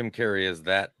looking at Jim Carrey as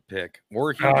that pick,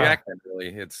 or Hugh Ah. Jackman. Really,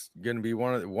 it's going to be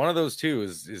one of those two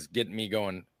is getting me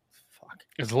going. Fuck.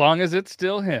 As long as it's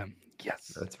still him.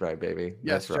 Yes. That's right, baby.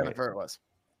 Yes, That's right. Jennifer it was.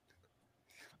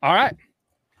 All right,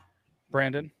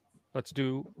 Brandon. Let's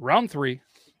do round 3.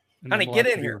 and then Honey, we'll get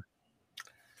have in to here. do-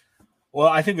 Well,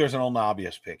 I think there's an old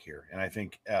obvious pick here, and I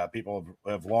think people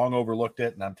have long overlooked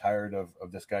it, and I'm tired of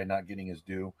this guy not getting his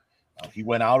due. He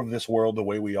went out of this world the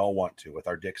way we all want to, with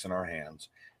our dicks in our hands,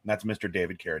 and that's Mr.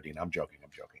 David Carradine. I'm joking.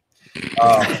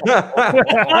 I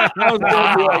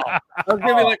was going to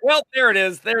be like, well, there it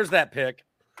is. There's that pick.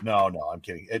 No, I'm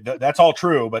kidding. That's all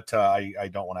true, but I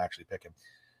don't want to actually pick him.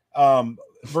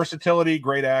 Versatility,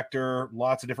 great actor,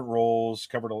 lots of different roles,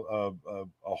 covered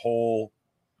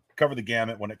covered the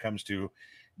gamut when it comes to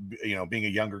being a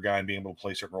younger guy and being able to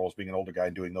play certain roles, being an older guy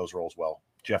and doing those roles well.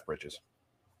 Jeff Bridges.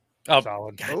 Oh,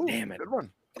 Solid. God Ooh, damn it. Good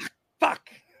one. Fuck.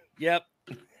 Yep.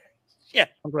 Sounds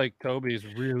like Toby's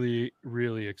really,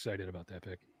 really excited about that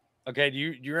pick. Okay. Do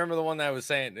you remember the one that I was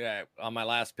saying on my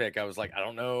last pick? I was like, I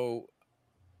don't know.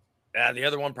 The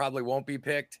other one probably won't be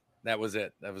picked. That was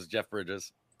it. That was Jeff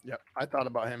Bridges. Yep. I thought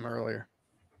about him earlier.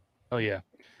 Oh yeah.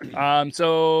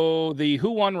 So the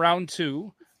who won round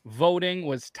 2 voting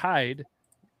was tied.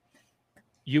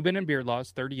 Euban and Beard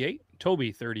Laws 38,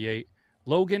 Toby 38,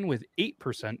 Logan with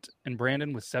 8%, and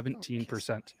Brandon with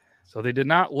 17%. So they did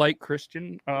not like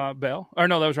Christian Bale. Or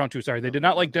no, that was round 2. Sorry, they did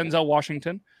not like Denzel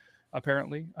Washington,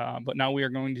 apparently. But now we are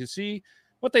going to see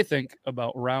what they think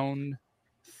about round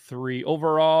 3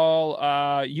 overall.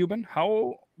 Euban,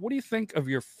 what do you think of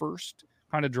your first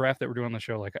kind of draft that we're doing on the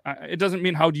show? Like, it doesn't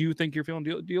mean how do you think you're feeling.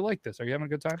 Do you like this? Are you having a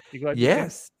good time? You glad?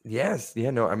 Yes. Yeah.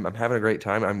 No, I'm having a great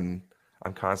time.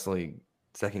 I'm constantly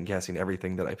second guessing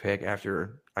everything that I pick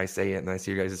after I say it, and I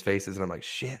see your guys' faces, and I'm like,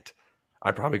 shit,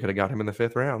 I probably could have got him in the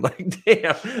 5th round. Like,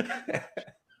 damn.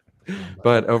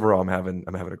 But overall, I'm having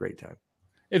a great time.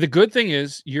 The good thing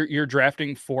is you're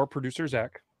drafting for producer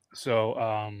Zach,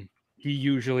 so he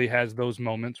usually has those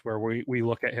moments where we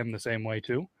look at him the same way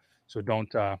too. So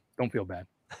don't feel bad.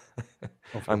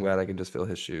 I'm glad I can just fill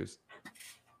his shoes.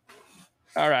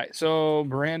 All right, so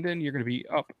Brandon, you're going to be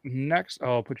up next.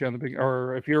 I'll put you on the big,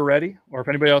 or if you're ready, or if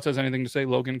anybody else has anything to say,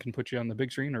 Logan can put you on the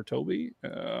big screen, or Toby.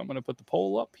 I'm going to put the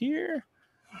poll up here.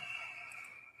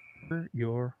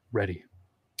 You're ready.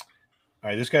 All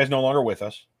right, this guy's no longer with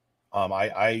us.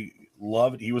 I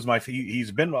loved. He was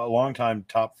he's been a long time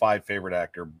top 5 favorite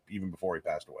actor even before he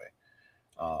passed away.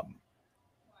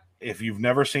 If you've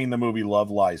never seen the movie Love,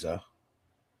 Liza,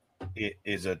 it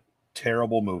is a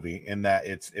terrible movie in that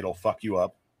it'll fuck you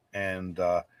up, and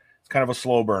it's kind of a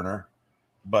slow burner,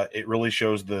 but it really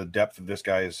shows the depth of this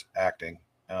guy's acting,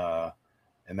 and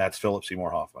that's Philip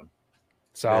Seymour Hoffman.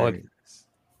 Solid.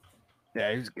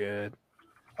 Yeah, he's good.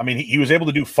 I mean, he was able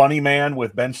to do Funny Man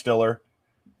with Ben Stiller,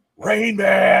 Rain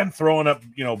Man, throwing up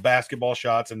basketball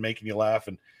shots and making you laugh,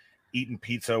 and eating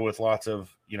pizza with lots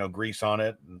of grease on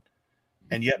it,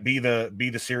 and yet be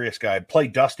the serious guy. Play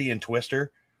Dusty in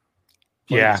Twister.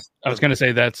 Yeah, I was gonna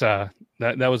say that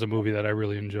was a movie that I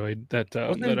really enjoyed. That I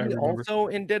remember. Also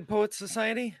in Dead Poets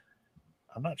Society.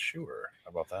 I'm not sure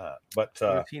about that, but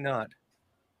is he not?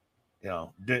 He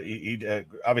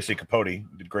obviously Capote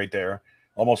did great there.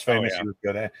 Almost Famous, he was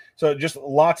good at. So just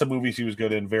lots of movies he was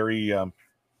good in. Very,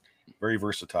 very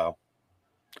versatile.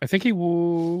 I think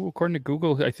according to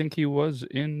Google, I think he was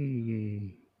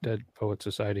in Dead Poets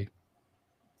Society.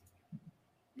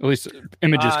 At least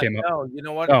images came up. No, you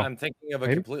know what? I'm thinking of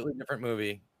a completely different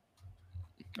movie.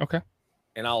 Okay.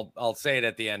 And I'll say it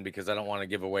at the end because I don't want to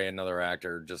give away another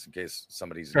actor just in case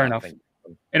somebody's fair enough.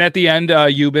 And at the end,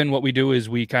 Euban, what we do is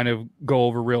we kind of go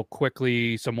over real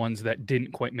quickly some ones that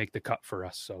didn't quite make the cut for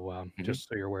us. So just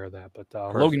so you're aware of that. But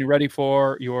Logan, you ready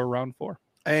for your round 4?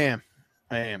 I am.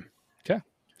 Okay.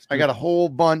 I got a whole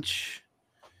bunch.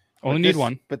 Only need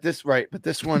one. But this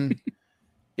one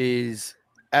is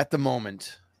at the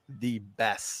moment the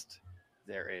best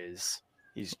there is.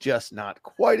 He's just not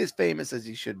quite as famous as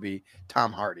he should be.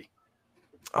 Tom Hardy.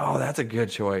 Oh, that's a good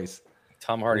choice.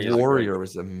 Tom Hardy Warrior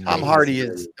was amazing. Tom Hardy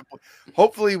is.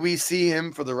 Hopefully, we see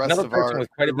him for the rest of our with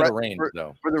quite a bit of range,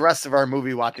 for the rest of our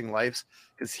movie watching lives,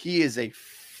 because he is a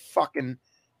fucking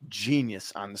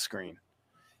genius on the screen.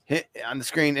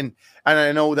 And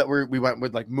I know that we went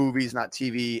with like movies, not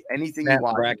TV. Anything you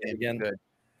watch again, good.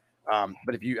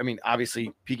 But if you,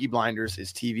 obviously, Peaky Blinders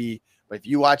is TV. But if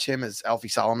you watch him as Alfie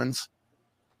Solomons,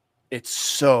 it's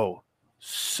so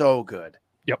good.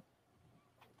 Yep.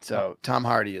 So Tom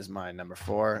Hardy is my number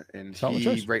 4, and solid he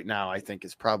choice. right now I think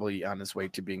is probably on his way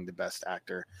to being the best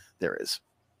actor there is.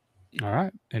 All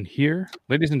right, and here,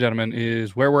 ladies and gentlemen,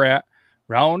 is where we're at.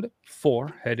 Round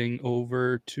 4, heading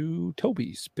over to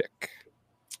Toby's pick.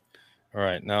 All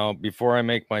right, now before I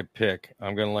make my pick,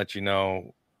 I'm going to let you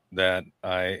know that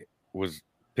I was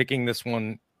picking this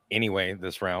one anyway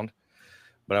this round.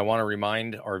 But I want to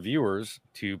remind our viewers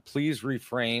to please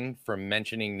refrain from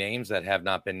mentioning names that have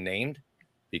not been named,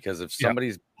 because if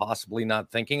somebody's possibly not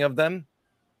thinking of them,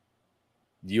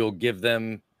 you'll give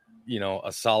them,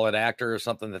 a solid actor or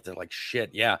something that they're like,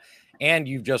 shit, yeah. And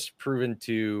you've just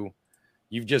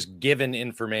given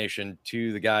information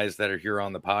to the guys that are here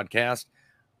on the podcast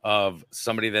of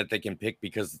somebody that they can pick,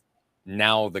 because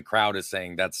now the crowd is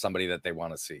saying that's somebody that they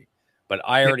want to see. But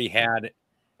I already had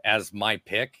as my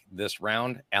pick this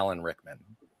round, Alan Rickman.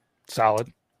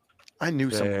 Solid. I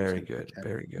knew someone. Very good.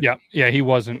 Very good. Yeah. He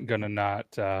wasn't gonna not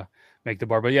make the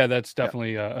bar, but yeah, that's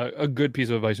definitely a good piece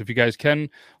of advice. If you guys can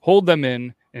hold them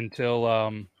in until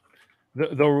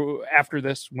after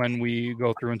this, when we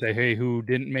go through and say, hey, who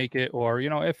didn't make it, or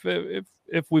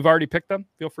if we've already picked them,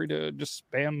 feel free to just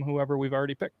spam whoever we've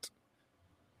already picked.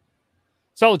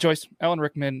 Solid choice. Alan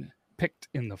Rickman picked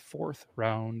in the 4th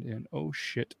round, and oh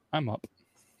shit, I'm up.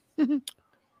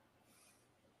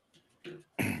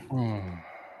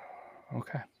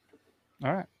 Okay.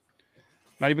 All right.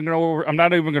 I'm not even gonna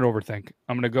overthink.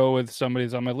 I'm gonna go with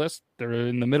somebody's on my list. They're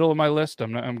in the middle of my list.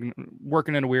 I'm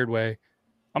working in a weird way.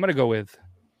 I'm gonna go with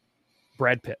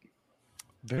Brad Pitt.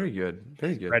 Very good.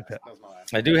 Very good. Brad Pitt.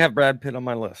 I do have Brad Pitt on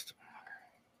my list.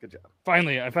 Good job.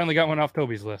 I finally got one off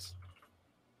Toby's list.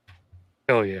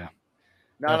 Oh yeah.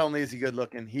 Not only is he good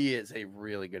looking, he is a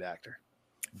really good actor.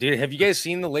 Dude, have you guys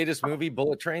seen the latest movie,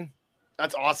 Bullet Train?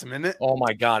 That's awesome, isn't it? Oh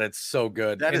my god, it's so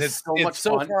good. That and is it's so much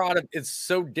so fun. far out of it's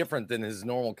so different than his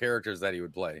normal characters that he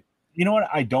would play. You know what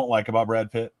I don't like about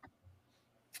Brad Pitt?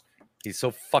 He's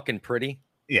so fucking pretty.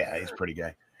 Yeah, he's pretty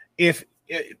gay.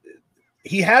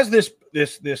 He has this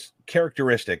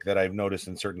characteristic that I've noticed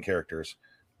in certain characters.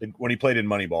 When he played in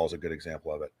Moneyball is a good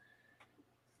example of it.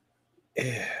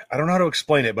 I don't know how to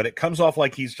explain it, but it comes off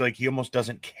like he almost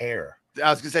doesn't care. I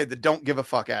was gonna say the don't give a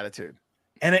fuck attitude.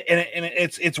 And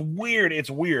it's weird. It's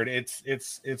weird.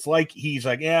 It's like he's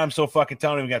like, yeah, I'm so fucking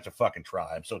talented. We got to fucking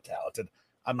try. I'm so talented.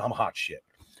 I'm hot shit.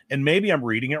 And maybe I'm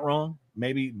reading it wrong.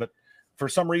 Maybe, but for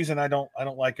some reason I don't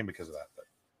like him because of that. But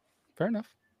fair enough.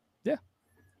 Yeah,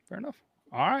 fair enough.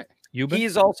 All right,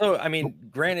 He's also, I mean,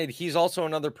 granted, he's also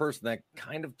another person that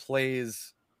kind of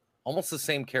plays almost the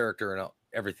same character in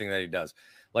everything that he does.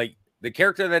 Like the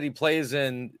character that he plays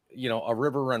in, a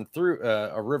river runs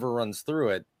through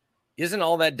it, isn't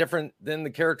all that different than the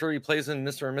character he plays in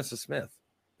Mr. and Mrs. Smith.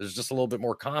 There's just a little bit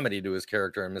more comedy to his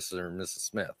character in Mr. and Mrs.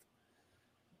 Smith.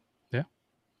 Yeah,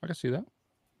 I can see that.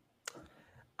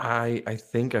 I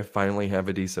think I finally have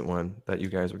a decent one that you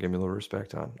guys will give me a little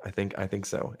respect on. I think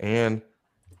so. And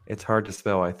it's hard to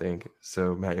spell, I think.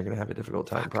 So Matt, you're gonna have a difficult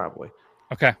time probably.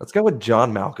 Okay. Let's go with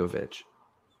John Malkovich.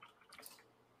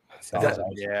 Is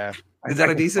that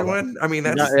a decent one? I mean,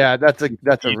 that's that's a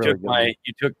You really took good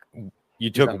one. you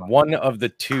took one of the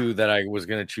two that I was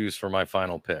going to choose for my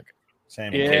final pick.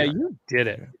 Same. Yeah, you did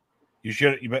it. You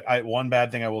should. But one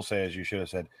bad thing I will say is you should have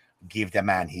said, "Give the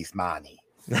man his money."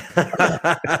 All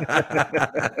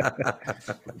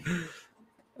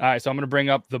right, so I'm going to bring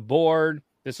up the board.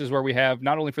 This is where we have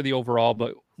not only for the overall,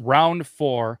 but round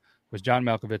 4 was John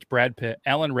Malkovich, Brad Pitt,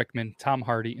 Alan Rickman, Tom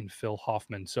Hardy, and Phil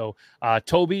Hoffman. So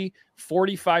Toby,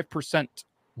 45%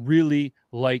 really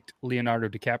liked Leonardo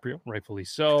DiCaprio, rightfully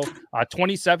so.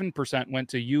 27% went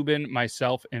to Eubin,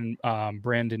 myself, and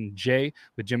Brandon J,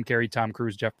 with Jim Carrey, Tom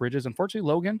Cruise, Jeff Bridges. Unfortunately,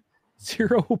 Logan,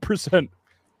 0%.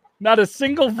 Not a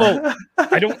single vote.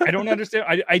 I don't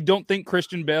understand. I don't think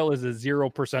Christian Bale is a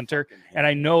 0%er. And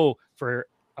I know for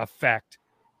a fact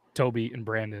Toby and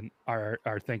Brandon are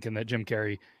thinking that Jim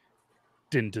Carrey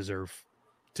didn't deserve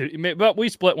to, but we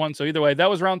split one. So either way, that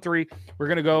was round 3. We're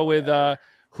going to go with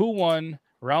who won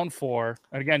round 4.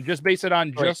 And again, just base it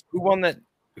on just who won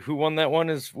that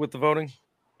one is with the voting.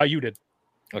 You did.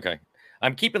 Okay.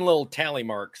 I'm keeping little tally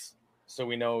marks so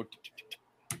we know.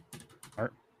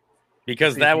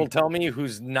 Because that will tell me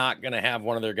who's not going to have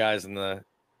one of their guys in the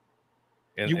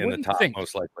top, think.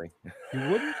 most likely.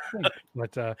 You wouldn't think,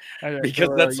 but because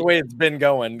that's the way it's been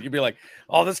going. You'd be like,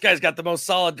 "Oh, this guy's got the most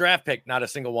solid draft pick." Not a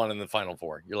single one in the final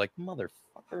 4. You're like,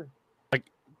 "Motherfucker!" Like,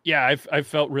 yeah, I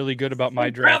felt really good about my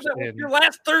draft. That was your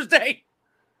last Thursday.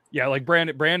 Yeah, like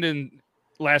Brandon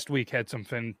last week had some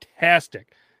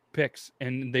fantastic picks,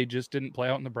 and they just didn't play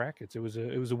out in the brackets. It was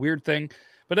a weird thing.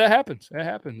 But that happens. It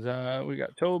happens. We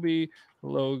got Toby,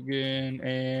 Logan,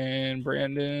 and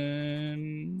Brandon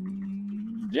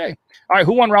J. All right,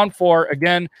 who won round 4?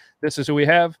 Again, this is who we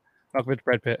have. Malkovich,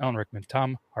 Brad Pitt, Alan Rickman,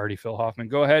 Tom Hardy, Phil Hoffman.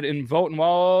 Go ahead and vote. And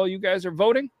while you guys are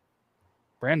voting,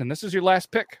 Brandon, this is your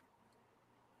last pick.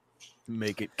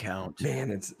 Make it count.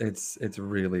 Man, it's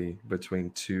really between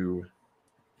two.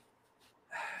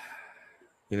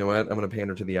 You know what? I'm going to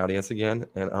pander to the audience again,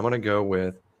 and I'm going to go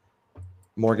with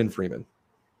Morgan Freeman.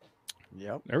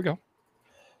 Yep. There we go.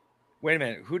 Wait a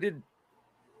minute. Who did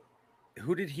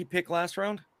he pick last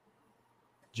round?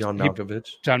 John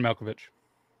Malkovich. John Malkovich.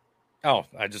 Oh,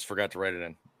 I just forgot to write it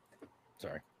in.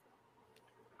 Sorry.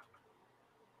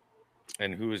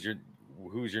 And who's your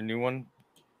new one?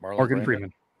 Morgan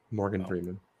Freeman. Morgan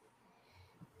Freeman.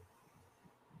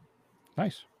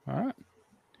 Nice. All right.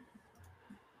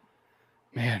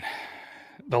 Man,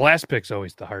 the last pick's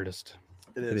always the hardest.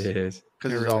 It is.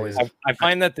 Because there's always. I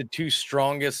find that the two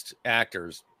strongest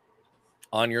actors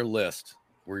on your list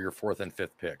were your 4th and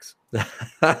 5th picks.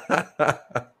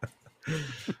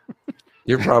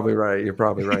 You're probably right. I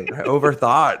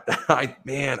overthought. I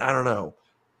don't know.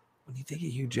 When you think of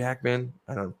Hugh Jackman,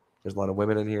 there's a lot of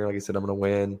women in here. Like I said, I'm gonna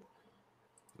win.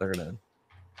 There's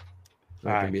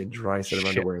gonna be a dry set of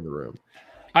underwear in the room.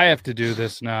 I have to do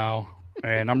this now,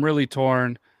 and I'm really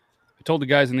torn. I told the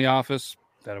guys in the office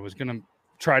that I was gonna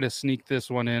try to sneak this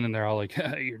one in, and they're all like,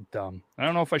 "You're dumb." I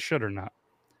don't know if I should or not.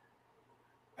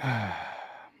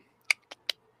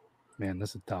 Man,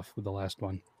 this is tough with the last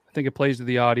one. I think it plays to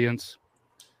the audience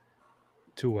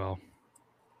too well.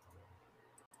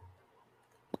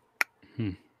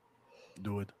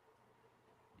 Do it.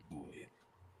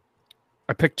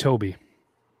 I picked Toby.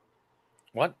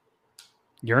 What?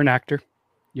 You're an actor.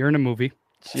 You're in a movie.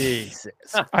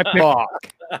 Jesus.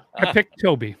 I picked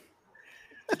Toby.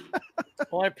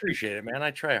 Well, I appreciate it, man.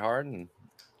 I try hard, and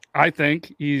I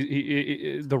think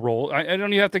he the role. I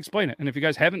don't even have to explain it. And if you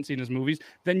guys haven't seen his movies,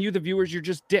 then you, the viewers, you're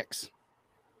just dicks.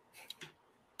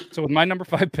 So with my number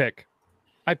 5 pick,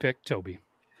 I picked Toby.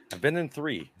 I've been in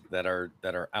 3 that are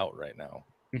out right now.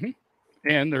 Mm-hmm.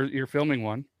 And you're filming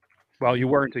one. Well, you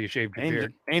were until you shaved your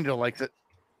beard. Angel likes it.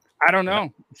 I don't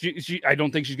know. She I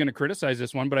don't think she's going to criticize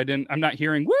this one, but I'm not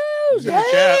hearing woos in the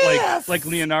chat like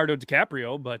Leonardo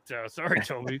DiCaprio. But sorry,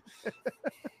 Toby.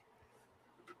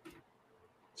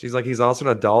 She's like, he's also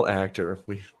an adult actor.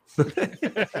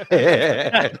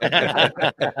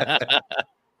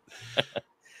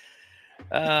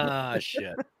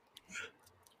 Shit.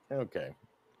 Okay.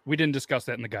 We didn't discuss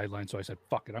that in the guidelines, so I said,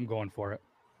 fuck it, I'm going for it.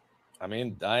 I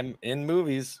mean, I'm in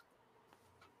movies.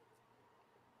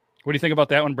 What do you think about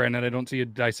that one, Brandon? I don't see you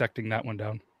dissecting that one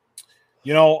down.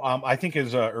 You know, I think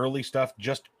his early stuff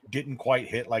just didn't quite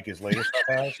hit like his later stuff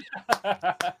has.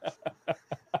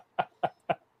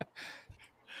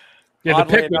 Yeah,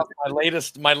 oddly enough,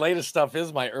 my latest stuff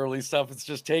is my early stuff. It's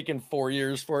just taken 4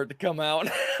 years for it to come out.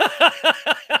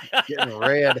 Getting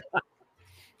red.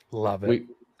 Love it.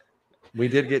 We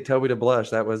did get Toby to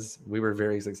blush. We were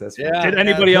very successful. Yeah. Did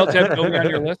anybody else have Toby on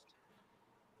your list?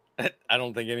 I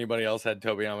don't think anybody else had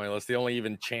Toby on my list. The only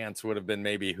even chance would have been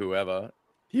maybe whoever.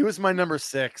 He was my number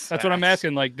 6. That's what I'm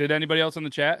asking. Like, did anybody else in the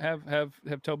chat have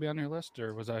Toby on your list,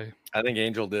 or was I? I think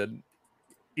Angel did.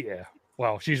 Yeah.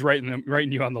 Well, she's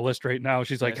writing you on the list right now.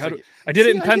 She's like, Yeah, I did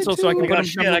it in pencil so I can put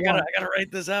him. I gotta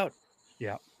write this out.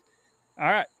 Yeah.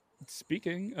 All right.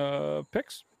 Speaking of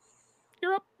picks,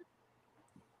 you're up.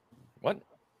 What?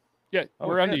 Yeah,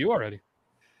 we're on to you already.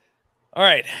 All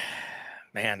right,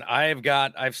 man.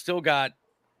 I've still got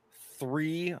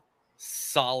 3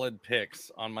 solid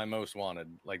picks on my most wanted.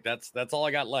 Like that's all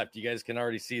I got left. You guys can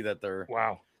already see that they're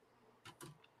wow.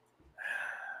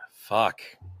 Fuck.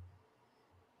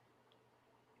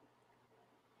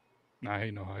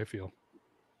 I know how I feel.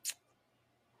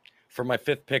 For my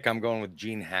 5th pick, I'm going with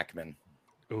Gene Hackman.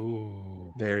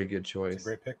 Ooh, Very good choice.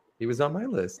 Great pick. He was on my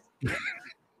list. Did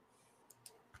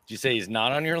you say he's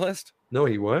not on your list? No,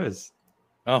 he was.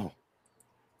 Oh,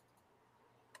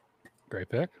 great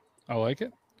pick. I like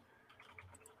it.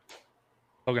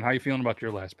 Logan, how you feeling about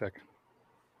your last pick?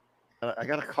 I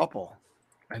got a couple.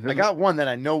 I got one that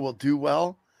I know will do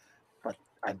well, but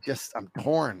I'm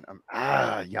torn.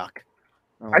 Yuck.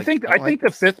 I think the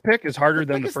 5th pick is harder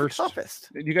than the first. Toughest.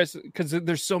 You guys, because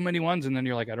there's so many ones, and then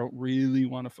you're like, I don't really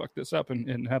want to fuck this up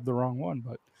and have the wrong one.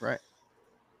 But right.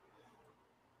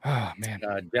 Oh man,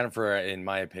 Jennifer, in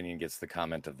my opinion, gets the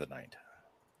comment of the night.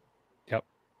 Yep,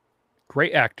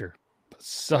 great actor, but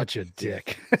such a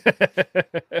dick.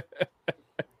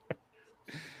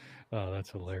 Oh, that's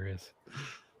hilarious.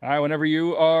 All right, whenever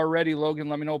you are ready, Logan,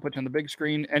 let me know. Put you on the big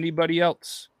screen. Anybody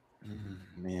else?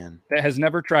 Man, that has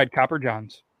never tried Copper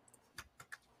Johns?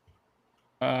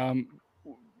 Brandon,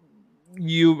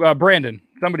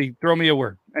 somebody throw me a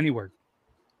word. Any word.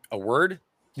 A word?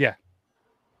 Yeah.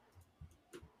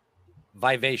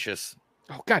 Vivacious.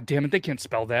 Oh, God damn it. They can't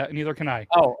spell that, and neither can I.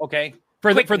 Oh, okay.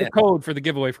 For the code for the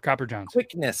giveaway for Copper Johns.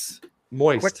 Quickness.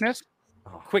 Moist. Quickness?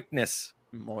 Oh. Quickness.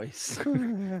 Moist.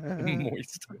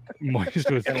 Moist. Moist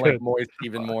was and good. like moist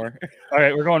even more. All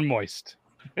right, we're going moist.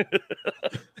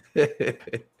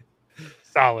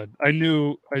 Solid. I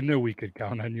knew we could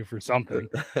count on you for something.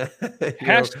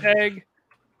 Hashtag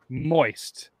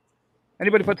moist.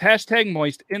 Anybody put hashtag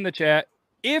moist in the chat.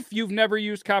 If you've never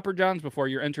used Copper Johns before,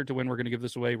 you're entered to win. We're going to give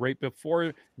this away right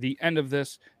before the end of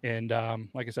this. And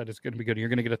like I said, it's going to be good. You're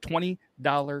going to get a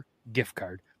 $20 gift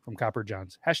card from Copper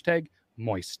Johns. Hashtag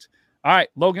moist. All right,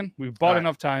 Logan, we've bought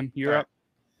enough time. You're up.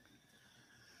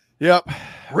 Yep.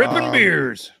 Ripping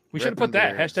beers. We should have put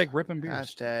that. beers. Hashtag ripping beers.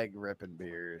 Hashtag ripping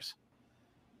beers.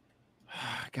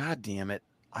 God damn it.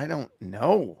 I don't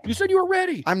know. You said you were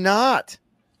ready. I'm not.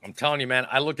 I'm telling you, man.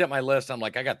 I looked at my list. I'm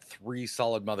like, I got 3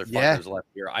 solid motherfuckers left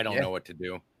here. I don't know what to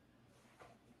do.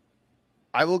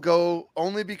 I will go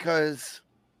only because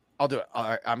I'll do it. All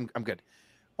right, I'm good.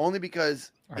 Only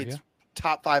because it's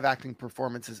top 5 acting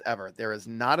performances ever. There is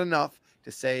not enough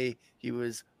to say he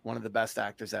was one of the best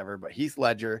actors ever, but Heath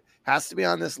Ledger has to be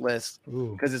on this list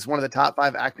because it's one of the top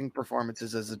 5 acting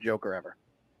performances as a Joker ever.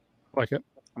 Like it.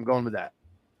 I'm going with that.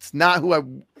 It's not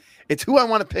it's who I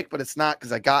want to pick, but it's not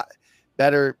because I got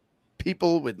better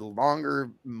people with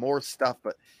longer, more stuff.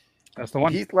 But that's the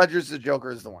one. Heath Ledger's the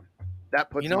Joker is the one. That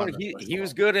puts him on he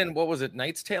was good in, what was it,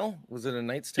 Knight's Tale? Was it a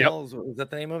Knight's Tale? Yep. Was that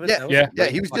the name of it? Yeah.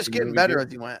 He was just getting better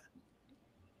as he went.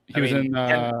 He was in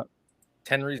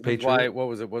 10 Reasons Why. What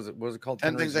was it? Was it called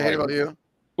 10 Things I Hate About You?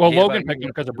 Well, Yeah, Logan but- picked him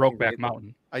because of Brokeback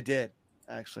Mountain. I did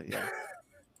actually. Yeah.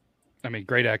 I mean,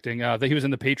 great acting. He was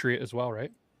in The Patriot as well,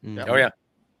 right? Oh yeah.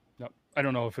 No, I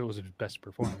don't know if it was his best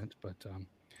performance, but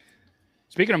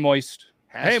speaking of moist,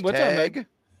 hey, what's up, Meg?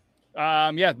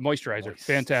 Yeah, moisturizer, Moist.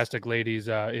 Fantastic, ladies.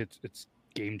 It's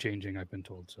game changing. I've been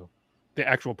told so. The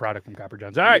actual product from Copper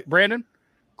Johns. All right, Brandon,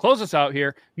 close us out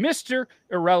here, Mr.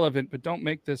 Irrelevant, but don't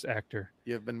make this actor.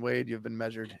 You have been weighed, you have been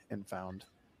measured, and found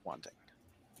wanting.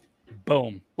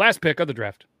 Boom. Last pick of the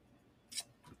draft.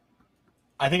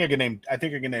 I think I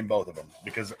can name both of them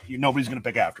because nobody's going to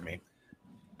pick after me.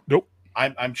 Nope.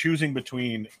 I'm choosing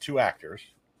between two actors,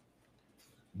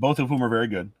 both of whom are very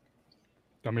good.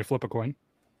 Want me to flip a coin?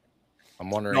 I'm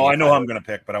wondering. No, I know who I'm going to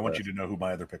pick, but I want you to know who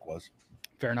my other pick was.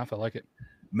 Fair enough. I like it.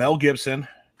 Mel Gibson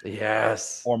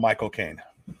Yes. or Michael Caine.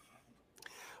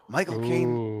 Michael Ooh.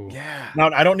 Caine. Yeah. No,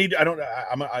 I don't need. I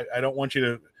don't want you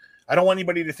to. I don't want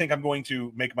anybody to think I'm going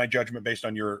to make my judgment based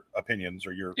on your opinions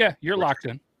or your. Yeah, you're locked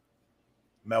in.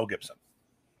 Mel Gibson.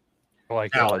 I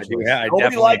like Now, it. Yeah, I Nobody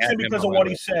definitely likes had him him because on of my what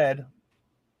he list. said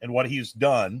and what he's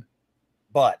done.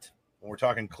 But when we're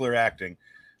talking clear acting,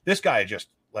 this guy just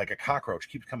like a cockroach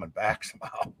keeps coming back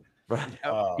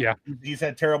somehow. Yeah. He's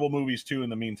had terrible movies too in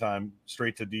the meantime,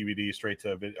 straight to DVD, straight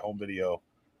to home video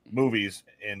movies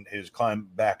in his climb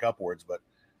back upwards. But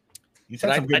he's had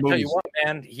But some I good tell movies. you what,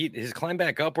 man, his climb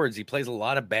back upwards. He plays a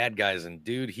lot of bad guys, and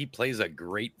dude, he plays a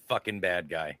great fucking bad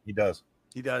guy. He does.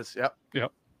 He does. Yep.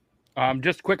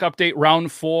 Just quick update. Round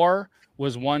 4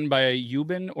 was won by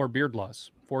Euban or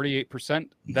Beardlaws, 48%.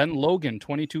 Then Logan,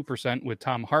 22% with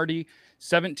Tom Hardy,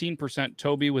 17%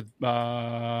 Toby with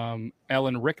Alan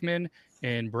Rickman,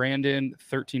 and Brandon,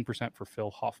 13% for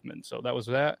Phil Hoffman. So that was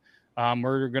that.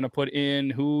 We're going to put in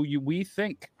who you guys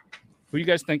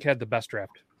think had the best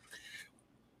draft.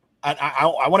 I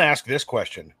want to ask this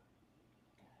question.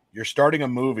 You're starting a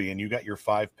movie and you got your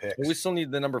 5 picks. Well, we still need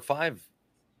the number 5.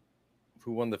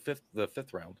 Who won the fifth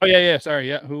round? Oh, yeah. Sorry.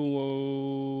 Yeah.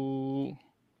 Who?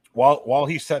 While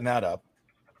he's setting that up,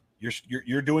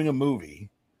 you're doing a movie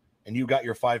and you got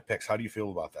your 5 picks. How do you feel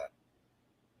about that?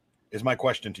 Is my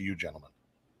question to you, gentlemen.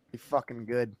 Be fucking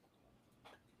good.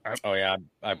 Oh yeah,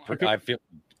 I feel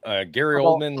Gary How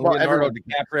about- Oldman, how about Leonardo everyone?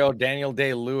 DiCaprio, Daniel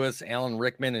Day-Lewis, Alan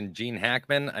Rickman, and Gene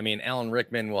Hackman. I mean, Alan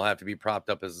Rickman will have to be propped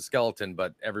up as a skeleton,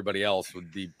 but everybody else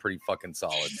would be pretty fucking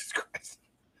solid. Jesus Christ.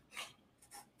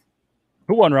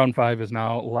 Who won round 5 is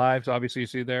now live. So obviously you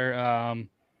see there.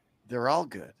 They're all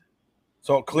good.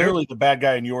 So clearly the bad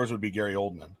guy in yours would be Gary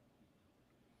Oldman.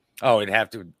 Oh, it'd have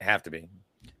to be.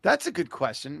 That's a good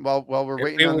question. Well, we're It,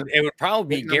 waiting on it would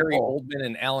probably be waiting on Gary Paul. Oldman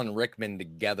and Alan Rickman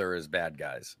together as bad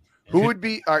guys. who would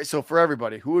be all right. So for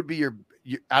everybody, who would be your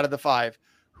out of the 5?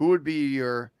 Who would be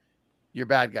your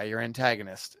bad guy, your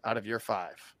antagonist out of your 5?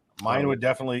 Mine would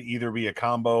definitely either be a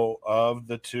combo of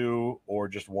the two or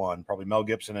just one. Probably Mel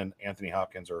Gibson and Anthony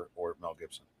Hopkins or Mel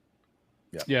Gibson.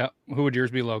 Yeah. Who would yours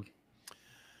be, Logan?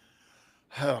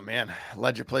 Oh man,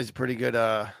 Ledger plays a pretty good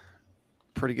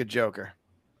Joker.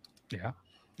 Yeah.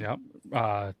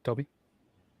 Toby?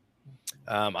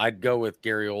 I'd go with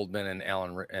Gary Oldman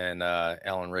and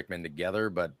Alan Rickman together,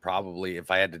 but probably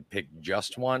if I had to pick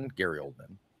just one, Gary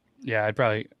Oldman. Yeah, I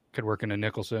probably could work in a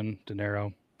Nicholson, De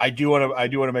Niro. I do want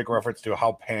to make reference to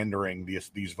how pandering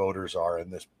these voters are in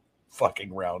this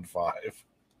fucking round 5.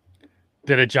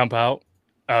 Did it jump out?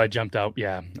 Oh, it jumped out.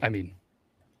 Yeah. I mean,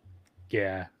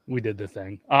 yeah, we did the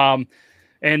thing. And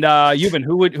Euban,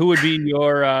 who would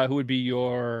be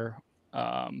your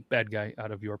bad guy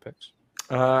out of your picks?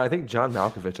 I think John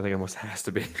Malkovich. I think almost has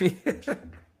to be. He'd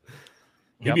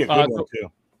Yep. be a good one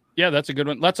too. Yeah, that's a good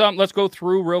one. Let's go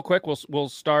through real quick. We'll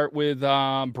start with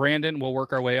Brandon. We'll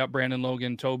work our way up. Brandon,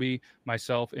 Logan, Toby,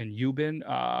 myself, and Euban.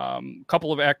 A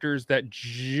couple of actors that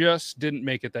just didn't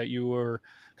make it that you were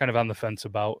kind of on the fence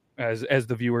about, as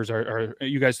the viewers are.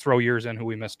 You guys throw yours in who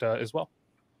we missed as well.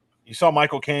 You saw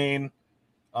Michael Caine,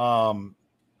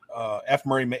 F.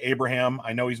 Murray Abraham.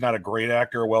 I know he's not a great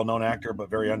actor, a well-known actor, but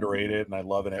very underrated, and I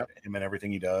love him and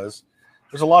everything he does.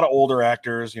 There's a lot of older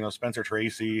actors, Spencer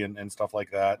Tracy and stuff like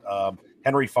that.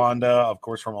 Henry Fonda, of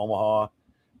course, from Omaha.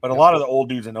 But a lot of the old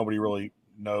dudes that nobody really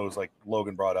knows, like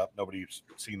Logan brought up, nobody's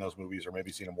seen those movies or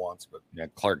maybe seen them once. But Yeah,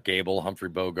 Clark Gable, Humphrey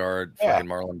Bogart, Yeah. fucking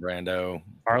Marlon Brando.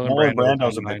 Marlon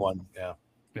Brando's a big one. Yeah.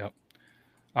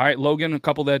 All right, Logan, a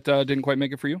couple that didn't quite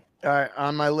make it for you. All right,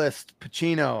 on my list,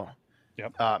 Pacino.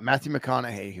 Yep. Matthew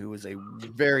McConaughey, who is a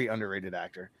very underrated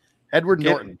actor. Edward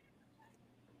Yeah. Norton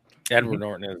Edward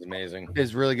Norton is amazing.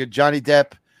 is really good. Johnny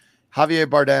Depp, Javier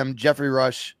Bardem, Jeffrey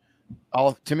Rush,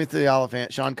 Timothy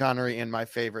Olyphant, Sean Connery, and my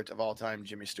favorite of all time,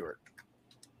 Jimmy Stewart.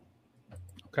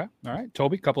 Okay. All right,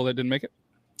 Toby, couple that didn't make it.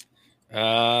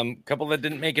 Couple that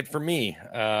didn't make it for me.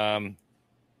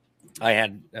 I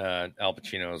had Al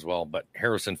Pacino as well, but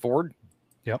Harrison Ford.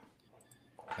 Yep.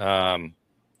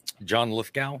 John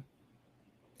Lithgow,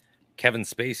 Kevin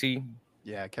Spacey.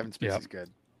 Yeah, Kevin Spacey's good.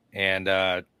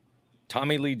 And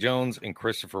Tommy Lee Jones and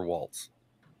Christopher Waltz.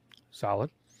 Solid.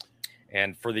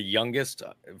 And for the youngest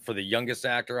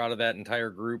actor out of that entire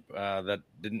group that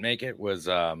didn't make it was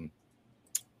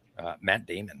Matt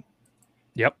Damon.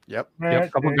 Yep. A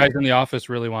couple of guys in the office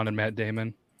really wanted Matt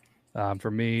Damon.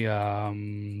 For me,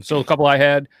 so a couple I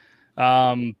had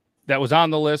that was on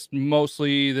the list.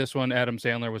 Mostly this one, Adam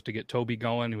Sandler, was to get Toby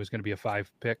going. It was going to be a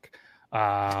 5 pick.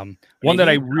 One that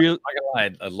I really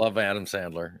I love Adam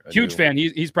Sandler. Huge fan.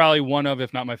 He's probably one of,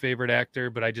 if not my favorite actor,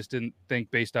 but I just didn't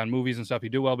think based on movies and stuff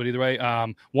he'd do well. But either way,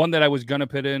 one that I was gonna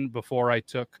put in before I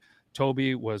took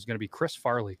Toby was gonna be Chris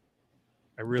Farley.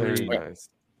 I really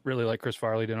like Chris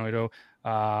Farley.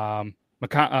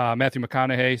 Matthew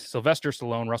McConaughey, Sylvester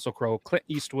Stallone, Russell Crowe, Clint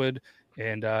Eastwood,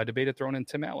 and debated throwing in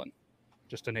Tim Allen,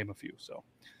 just to name a few. So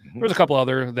there was a couple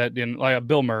other that didn't, like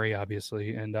Bill Murray,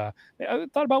 obviously. And I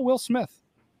thought about Will Smith.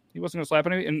 He wasn't going to slap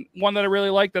anybody. And one that I really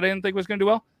liked that I didn't think was going to do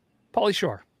well, Pauly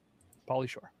Shore.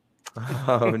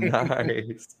 Oh,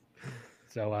 nice.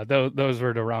 So those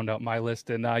were to round out my list.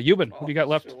 And Euban, who do you got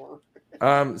left?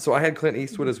 So I had Clint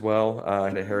Eastwood as well,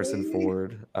 and Harrison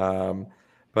Ford.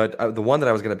 But the one that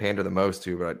I was going to pander the most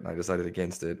to, but I decided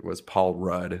against it, was Paul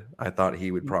Rudd. I thought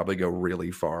he would probably go really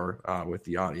far with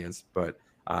the audience, but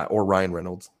or Ryan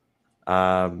Reynolds.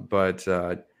 Channing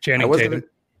Tatum.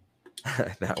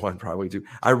 That one probably too.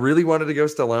 I really wanted to go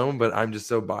Stallone, but I'm just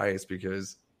so biased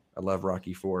because I love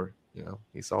Rocky IV. You know,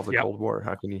 he solved the Cold War.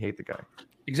 How can you hate the guy?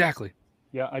 Exactly.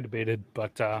 Yeah, I debated,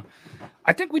 but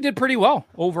I think we did pretty well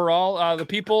overall. The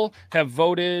people have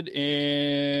voted,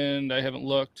 and I haven't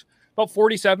looked. About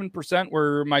 47%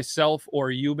 were myself or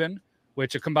Euban,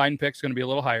 which a combined pick is going to be a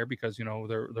little higher because, you know,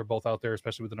 they're both out there,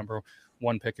 especially with the number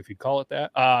 1 pick, if you'd call it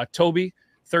that. Toby,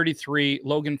 33,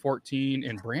 Logan, 14,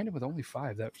 and Brandon with only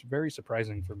 5. That's very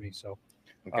surprising for me. So,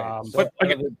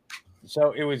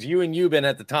 so it was you and Euban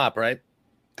at the top, right?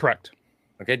 Correct.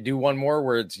 Okay, do one more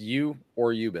where it's you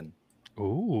or Euban.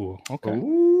 Ooh, okay.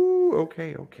 Ooh,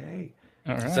 okay.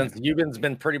 All right. Since Euban's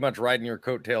been pretty much riding your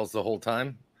coattails the whole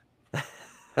time.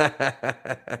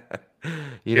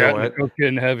 You know what? It's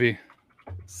getting heavy.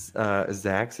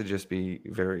 Zach should just be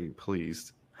very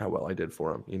pleased how well I did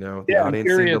for him. You know, the audience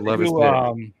seemed to love his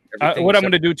pick. What I'm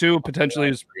going to do too, potentially,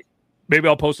 is maybe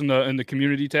I'll post in the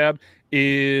community tab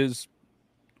is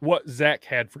what Zach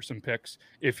had for some picks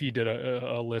if he did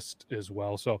a list as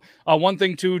well. So one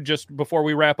thing too, just before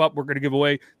we wrap up, we're going to give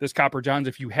away this Copper Johns.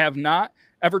 If you have not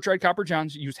ever tried Copper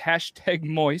Johns, use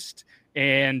 #moist,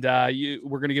 and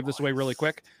we're going to give this away really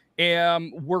quick.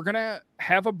 And we're going to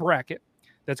have a bracket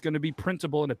that's going to be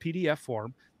printable in a PDF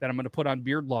form that I'm going to put on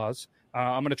Beard Laws.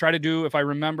 I'm going to try to do, if I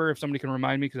remember, if somebody can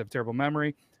remind me because I have terrible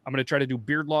memory, I'm going to try to do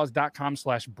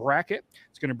beardlaws.com/bracket.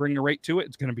 It's going to bring you right to it.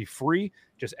 It's going to be free.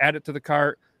 Just add it to the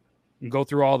cart and go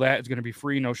through all that. It's going to be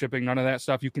free, no shipping, none of that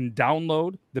stuff. You can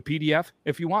download the PDF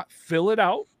if you want, fill it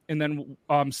out, and then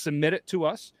submit it to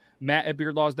us. Matt at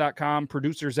beardlaws.com,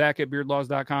 producer Zach at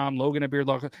beardlaws.com, Logan at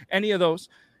beardlaws.com, any of those.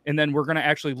 And then we're going to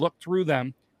actually look through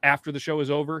them after the show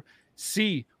is over,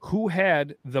 see who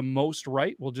had the most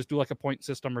right. We'll just do like a point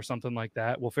system or something like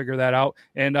that. We'll figure that out.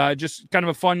 And just kind of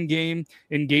a fun game,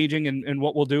 engaging. And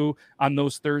what we'll do on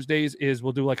those Thursdays is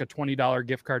we'll do like a $20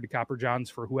 gift card to Copper Johns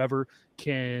for whoever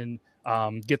can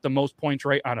get the most points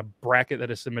right on a bracket that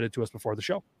is submitted to us before the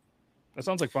show. That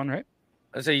sounds like fun, right?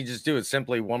 I say you just do it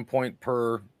simply 1 point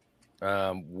per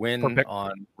win per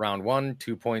on round 1,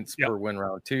 2 points per win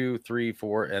round 2, 3,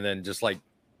 4, and then just like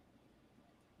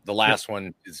the last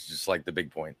one is just like the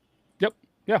big point.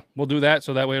 Yeah, we'll do that.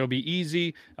 So that way it'll be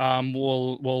easy.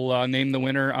 We'll name the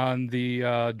winner on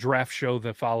the draft show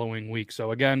the following week.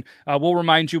 So again, we'll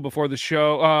remind you before the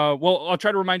show. I'll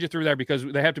try to remind you through there because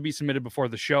they have to be submitted before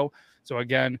the show. So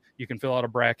again, you can fill out a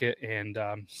bracket and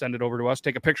send it over to us.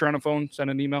 Take a picture on a phone, send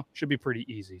an email. Should be pretty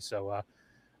easy. So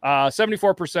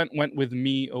 74% went with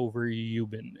me over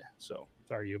Euban. So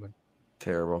sorry, Euban.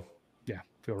 Terrible. Yeah,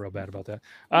 feel real bad about that.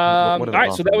 All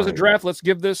right, so that was a draft. Let's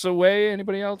give this away.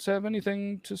 Anybody else have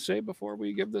anything to say before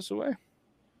we give this away?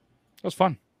 That was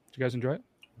fun. Did you guys enjoy it?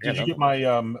 Did you get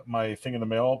my my thing in the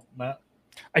mail, Matt?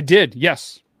 I did.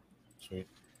 Yes. Sweet.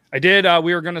 I did.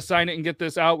 We were going to sign it and get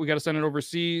this out. We got to send it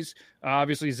overseas.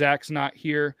 Obviously, Zach's not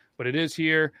here, but it is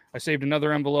here. I saved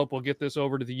another envelope. We'll get this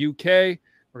over to the UK.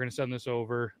 We're going to send this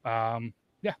over.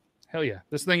 Hell yeah.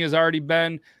 This thing has already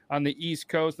been on the East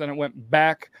Coast. Then it went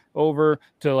back over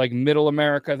to like middle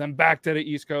America, then back to the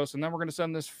East Coast. And then we're going to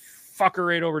send this fucker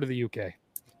right over to the UK.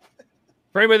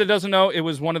 For anybody that doesn't know, it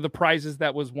was one of the prizes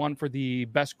that was won for the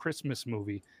best Christmas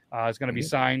movie. It's going to be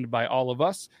signed by all of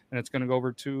us, and it's going to go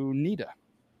over to Nita.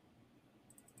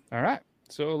 All right.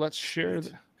 So let's share. It's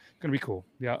going to be cool.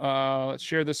 Yeah. Let's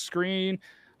share the screen.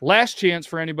 Last chance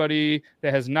for anybody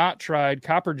that has not tried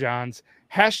Copper John's.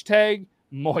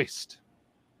 #moist.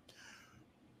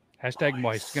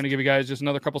 #moist. Going to give you guys just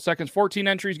another couple seconds. 14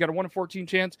 entries. Got a 1 in 14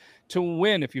 chance to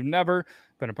win. If you've never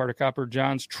been a part of Copper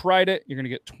John's, tried it, you're going to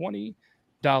get $20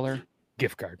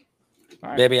 gift card.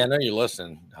 Right. Baby, I know you're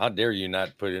listening. How dare you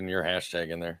not put in your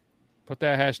hashtag in there? Put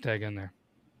that hashtag in there.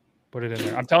 Put it in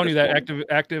there. I'm telling you that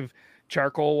active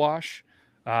charcoal wash.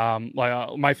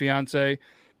 My fiance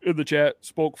in the chat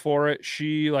spoke for it.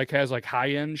 She has high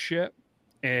end shit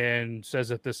and says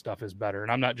that this stuff is better.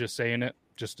 And I'm not just saying it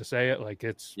just to say it.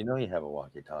 It's you have a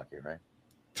walkie-talkie, right?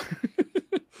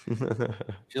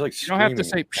 She's like you don't have to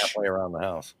say halfway around the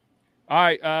house. All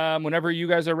right. Whenever you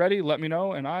guys are ready, let me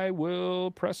know, and I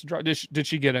will press the draw. Did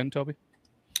she get in, Toby?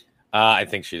 I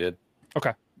think she did.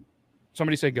 Okay.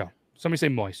 Somebody say go. Somebody say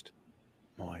moist.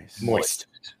 Moist.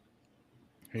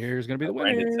 Here's going to be the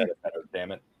Brandon winner. said it better,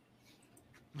 damn it.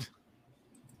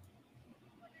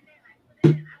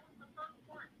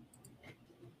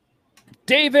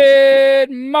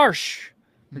 David Marsh.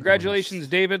 Congratulations,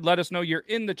 David. Let us know you're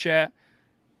in the chat.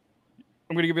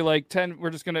 I'm going to give you 10.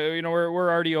 We're just going to, we're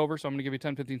already over, so I'm going to give you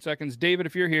 10, 15 seconds. David,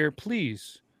 if you're here,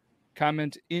 please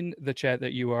comment in the chat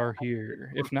that you are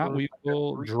here. If not, we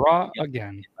will draw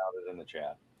again. In the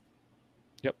chat.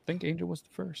 Yep. I think Angel was the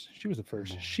first. She was the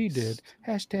first. Moist. She did.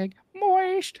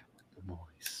 #moist.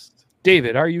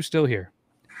 David, are you still here?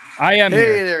 I am here.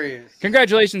 Hey, there he is.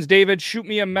 Congratulations, David. Shoot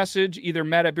me a message, either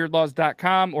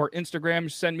matt@beardlaws.com or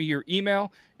Instagram. Send me your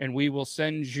email, and we will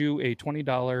send you a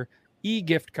 $20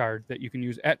 e-gift card that you can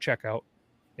use at checkout.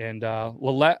 And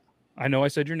Lillette, I know I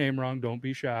said your name wrong. Don't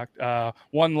be shocked.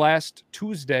 Won last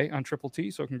Tuesday on Triple T,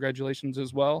 so congratulations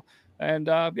as well. And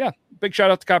big shout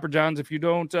out to Copper John's. If you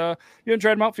haven't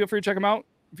tried them out, feel free to check them out.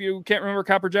 If you can't remember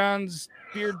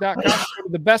copperjohnsbeard.com, go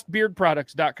to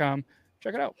thebestbeardproducts.com.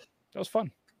 Check it out. That was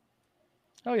fun.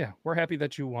 Oh, yeah. We're happy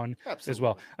that you won as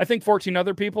well. I think 14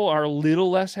 other people are a little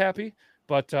less happy,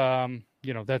 but,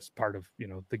 that's part of,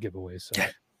 the giveaways. So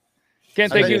can't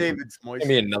thank you. David's moist. It's going to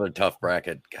be another tough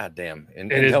bracket. God damn.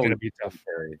 And it is going to be tough.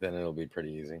 Then it'll be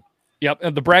pretty easy. Yep.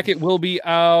 And the bracket will be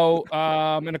out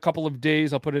in a couple of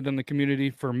days. I'll put it in the community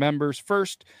for members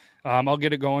first. I'll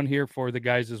get it going here for the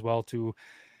guys as well to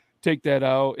take that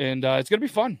out. And it's going to be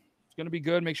fun. It's going to be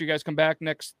good. Make sure you guys come back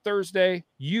next Thursday.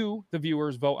 You, the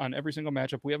viewers, vote on every single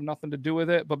matchup. We have nothing to do with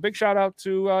it. But big shout out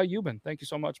to Euban. Thank you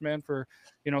so much, man, for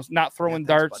not throwing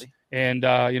darts and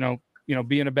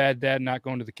being a bad dad, not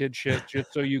going to the kid shit,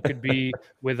 just so you could be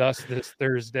with us this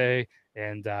Thursday.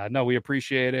 And no, we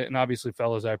appreciate it. And obviously,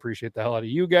 fellas, I appreciate the hell out of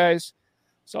you guys.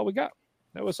 That's all we got.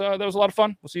 That was a lot of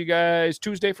fun. We'll see you guys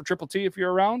Tuesday for Triple T if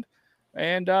you're around.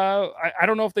 And I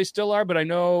don't know if they still are, but I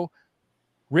know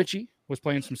Richie was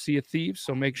playing some Sea of Thieves.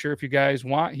 So make sure if you guys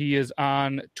want, he is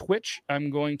on Twitch. I'm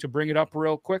going to bring it up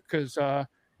real quick because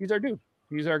he's our dude.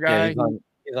 He's our guy. Yeah,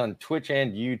 he's on Twitch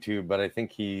and YouTube, but I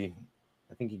think he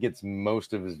gets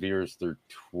most of his viewers through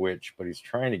Twitch, but he's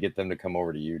trying to get them to come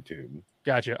over to YouTube.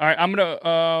 Gotcha. All right, I'm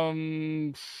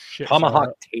gonna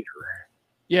Tomahawk Tater.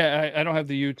 Yeah, I don't have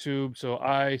the YouTube, so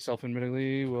I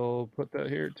self-admittedly will put that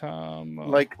here. Tom,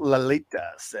 like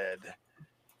Lalita said,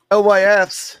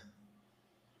 LYFs.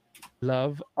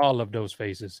 Love all of those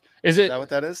faces. Is that what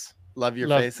that is? Love your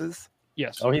faces.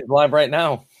 Yes. Oh, he's live right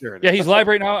now. Sure. Yeah, he's live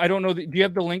right now. I don't know. Do you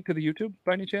have the link to the YouTube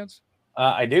by any chance?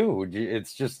 I do.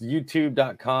 It's just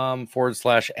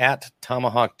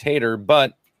youtube.com/@Tomahawk Tater.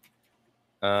 But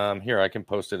here, I can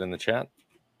post it in the chat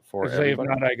for everybody. If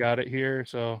not, I got it here.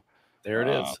 So there it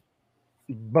is.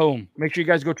 Boom. Make sure you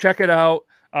guys go check it out.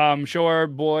 Show our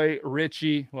boy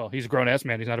Richie. Well, he's a grown ass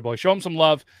man. He's not a boy. Show him some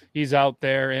love. He's out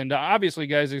there. And obviously,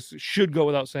 guys, this should go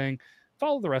without saying.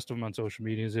 Follow the rest of them on social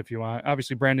medias if you want.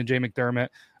 Obviously, Brandon J. McDermott.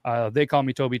 They call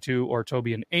me Toby2 or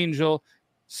Toby and Angel.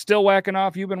 Still whacking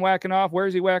off. You've been whacking off.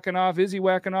 Where's he whacking off? Is he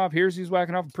whacking off? He's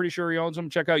whacking off. I'm pretty sure he owns them.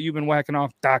 Check out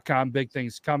you'vebeenwhackingoff.com. Big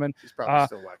things coming. He's probably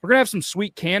still whacking. We're going to have some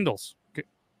sweet candles.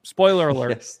 Spoiler alert.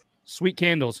 Yes. Sweet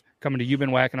candles coming to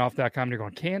you'vebeenwhackingoff.com. You're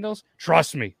going, candles?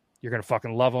 Trust me. You're going to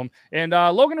fucking love them. And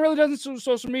Logan really doesn't do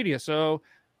social media. So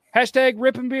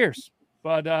 #ripping beers.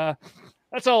 But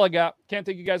that's all I got. Can't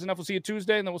thank you guys enough. We'll see you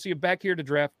Tuesday, and then we'll see you back here to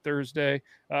draft Thursday.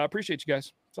 Appreciate you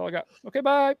guys. That's all I got. Okay,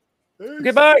 bye.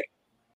 Okay, bye.